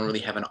 They don't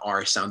really have an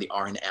R sound. The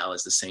R and L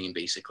is the same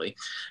basically.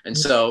 And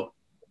so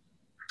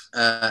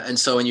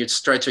when you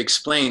start to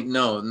explain,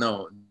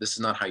 no, this is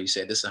not how you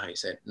say it. This is how you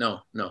say it. No,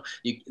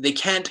 they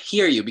can't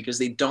hear you because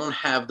they don't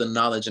have the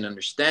knowledge and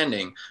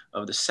understanding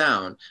of the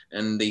sound,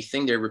 and they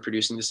think they're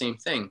reproducing the same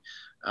thing,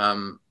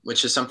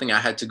 which is something I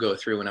had to go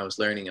through when I was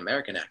learning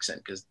American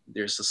accent, because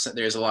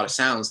there's a lot of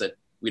sounds that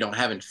we don't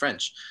have in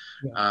French.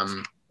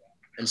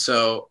 And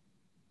so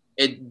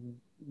it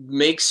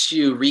makes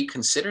you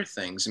reconsider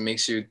things. It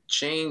makes you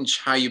change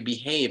how you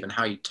behave and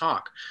how you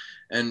talk.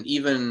 And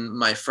even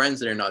my friends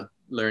that are not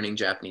learning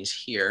Japanese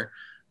here,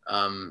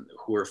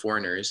 who are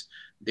foreigners,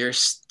 they're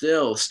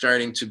still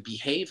starting to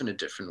behave in a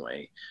different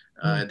way.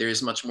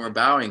 There's much more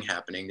bowing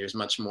happening. There's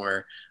much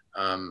more,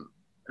 hi,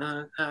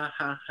 and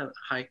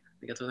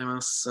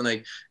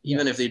like,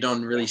 even if they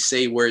don't really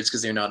say words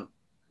because they're not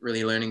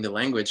really learning the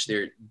language,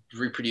 they're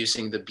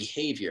reproducing the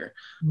behavior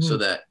so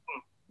that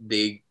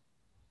they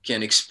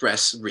can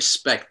express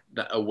respect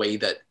a way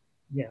that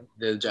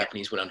the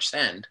Japanese would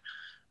understand.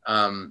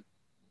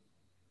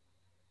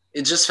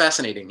 It's just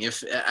fascinating.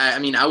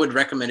 I would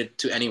recommend it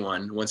to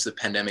anyone once the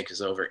pandemic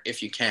is over.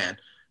 If you can,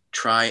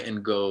 try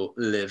and go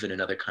live in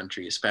another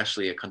country,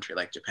 especially a country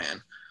like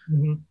Japan.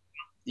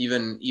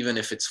 Even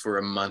if it's for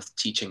a month,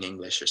 teaching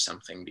English or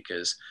something,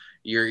 because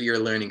you're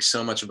learning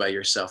so much about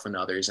yourself and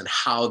others and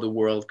how the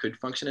world could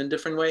function in a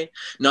different way.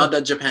 Not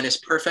that Japan is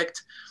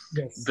perfect,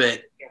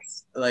 but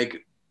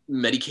like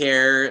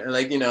Medicare,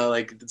 like, you know,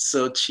 like it's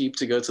so cheap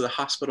to go to the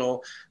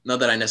hospital. Not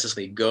that I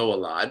necessarily go a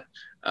lot,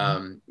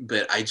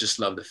 but I just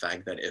love the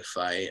fact that if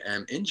I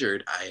am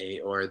injured,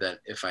 or that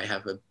if I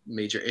have a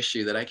major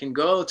issue, that I can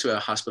go to a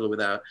hospital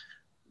without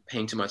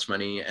paying too much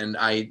money. And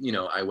I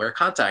wear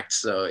contacts,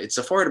 so it's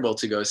affordable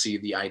to go see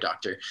the eye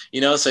doctor,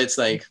 you know? So it's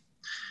like,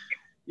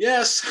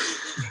 yes.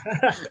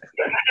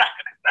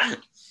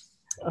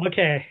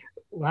 Okay.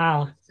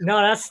 Wow.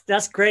 No,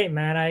 that's great,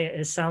 man.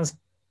 It sounds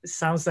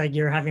like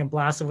you're having a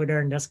blast over there,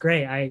 and that's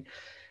great. I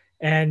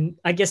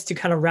guess to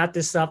kind of wrap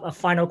this up, a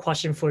final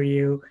question for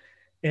you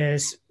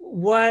is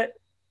what,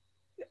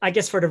 I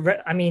guess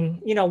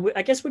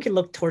I guess we can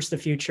look towards the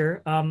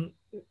future. I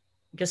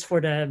guess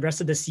for the rest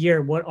of this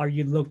year, what are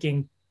you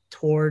looking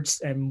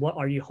towards and what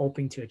are you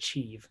hoping to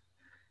achieve?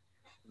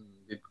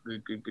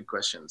 Good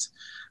questions.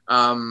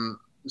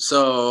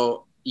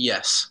 So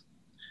yes.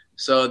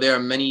 So there are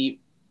many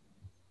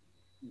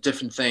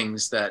different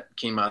things that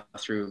came out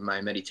through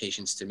my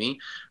meditations to me.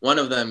 One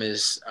of them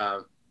is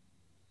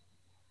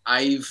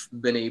I've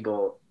been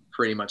able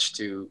pretty much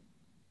to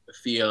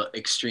feel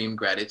extreme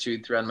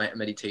gratitude throughout my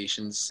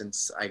meditations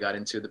since I got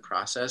into the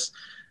process,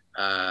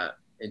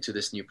 into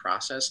this new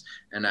process.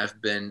 And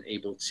I've been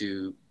able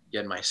to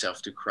get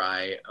myself to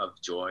cry of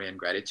joy and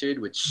gratitude,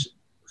 which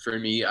for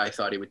me, I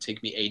thought it would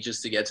take me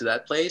ages to get to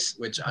that place,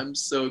 which I'm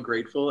so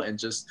grateful. And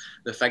just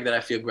the fact that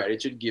I feel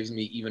gratitude gives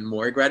me even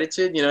more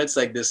gratitude. You know, it's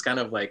like this kind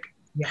of like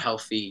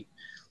healthy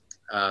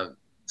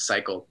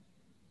cycle.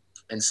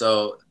 And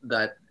so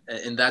that,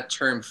 in that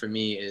term for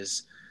me,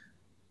 is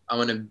I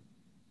want to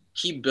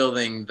keep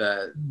building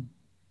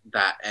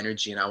that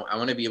energy. And I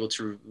want to be able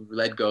to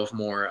let go of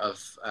more of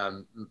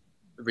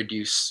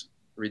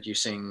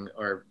reducing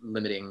or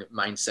limiting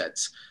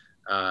mindsets.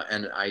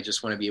 And I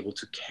just want to be able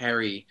to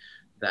carry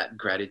that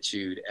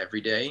gratitude every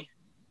day,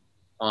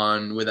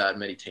 on without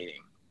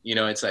meditating. You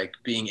know, it's like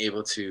being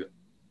able to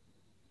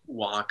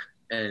walk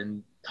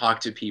and talk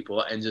to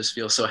people and just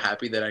feel so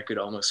happy that I could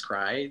almost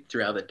cry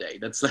throughout the day.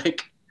 That's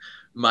like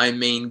my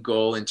main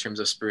goal in terms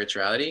of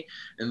spirituality.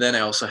 And then I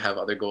also have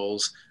other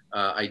goals.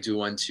 I do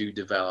want to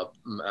develop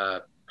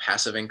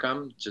passive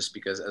income, just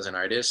because as an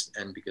artist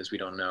and because we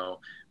don't know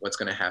what's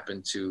going to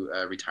happen to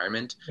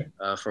retirement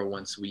for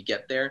once we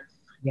get there.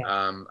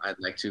 I'd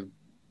like to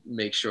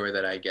make sure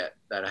that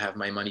I have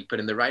my money put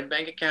in the right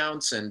bank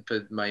accounts and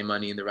put my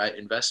money in the right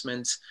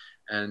investments,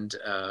 and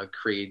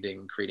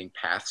creating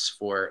paths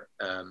for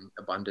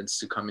abundance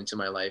to come into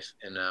my life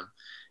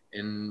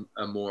in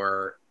a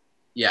more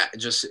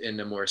just in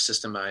a more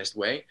systemized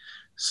way.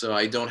 So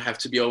I don't have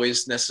to be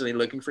always necessarily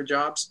looking for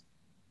jobs,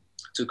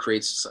 to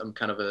create some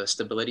kind of a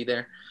stability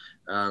there.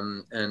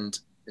 And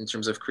in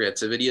terms of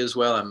creativity as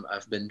well,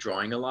 I've been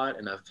drawing a lot,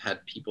 and I've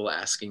had people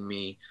asking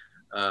me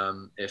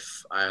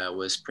if I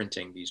was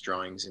printing these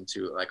drawings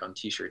into like on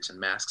t-shirts and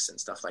masks and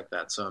stuff like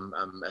that. So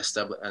I'm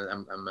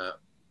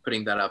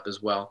putting that up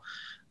as well.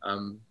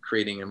 I'm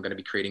going to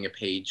be creating a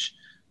page.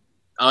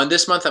 And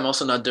this month I'm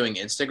also not doing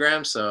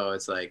Instagram, so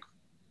it's like,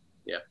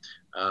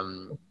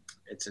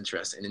 it's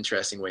an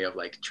interesting way of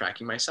like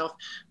tracking myself.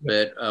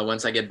 But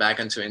once I get back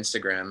onto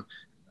Instagram,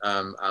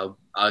 I'll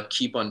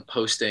keep on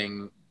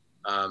posting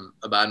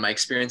about my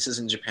experiences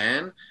in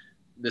Japan.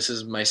 This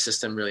is my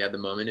system really at the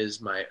moment,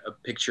 is a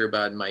picture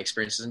about my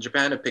experiences in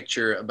Japan, a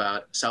picture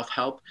about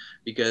self-help,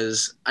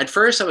 because at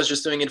first I was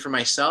just doing it for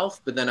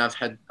myself, but then I've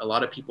had a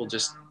lot of people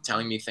just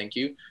telling me thank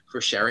you for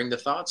sharing the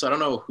thought. So I don't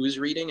know who's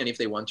reading, and if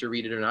they want to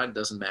read it or not, it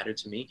doesn't matter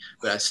to me,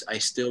 but I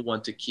still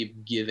want to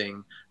keep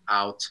giving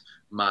out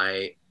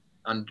my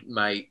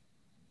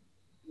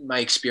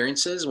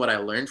experiences, what I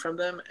learned from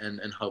them,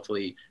 and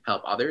hopefully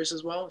help others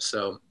as well.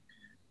 So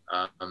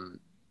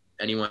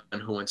anyone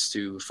who wants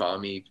to follow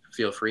me,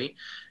 feel free.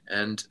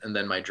 And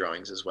then my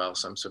drawings as well.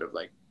 So I'm sort of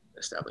like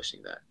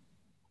establishing that.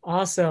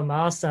 Awesome.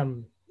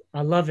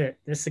 I love it.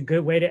 This is a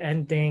good way to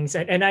end things.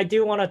 And I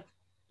do want to,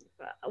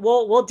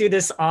 we'll do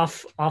this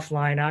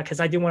offline, because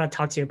I do want to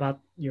talk to you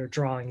about your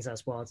drawings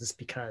as well, just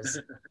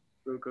because.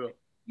 Cool.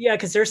 Yeah,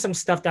 because there's some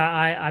stuff that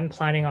I'm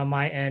planning on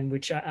my end,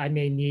 which I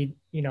may need,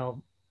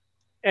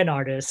 an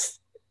artist.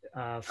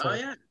 For,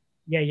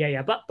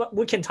 Yeah. But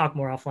we can talk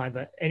more offline.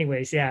 But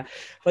anyways, yeah.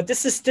 But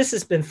this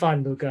has been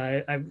fun,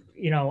 Luca.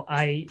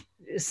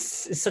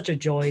 It's such a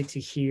joy to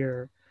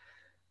hear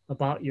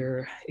about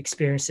your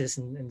experiences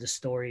and the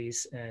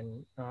stories,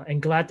 and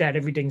glad that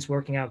everything's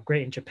working out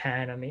great in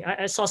Japan. I mean,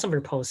 I saw some of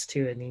your posts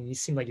too. I mean, you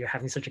seem like you're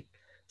having such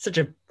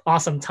a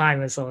awesome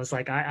time, and so it's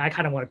like I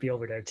kind of want to be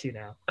over there too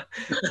now.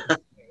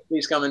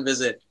 Please come and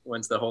visit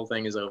once the whole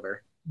thing is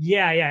over.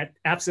 Yeah,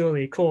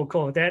 absolutely.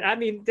 Cool. Then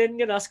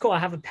that's cool. I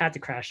have a pad to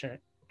crash at.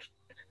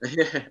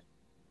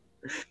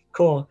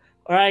 Cool.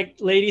 All right,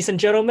 ladies and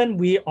gentlemen,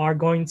 we are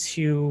going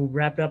to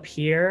wrap it up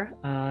here.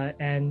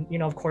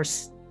 And of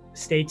course,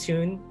 stay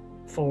tuned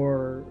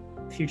for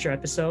future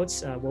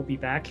episodes. We'll be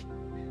back.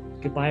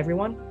 Goodbye,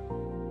 everyone.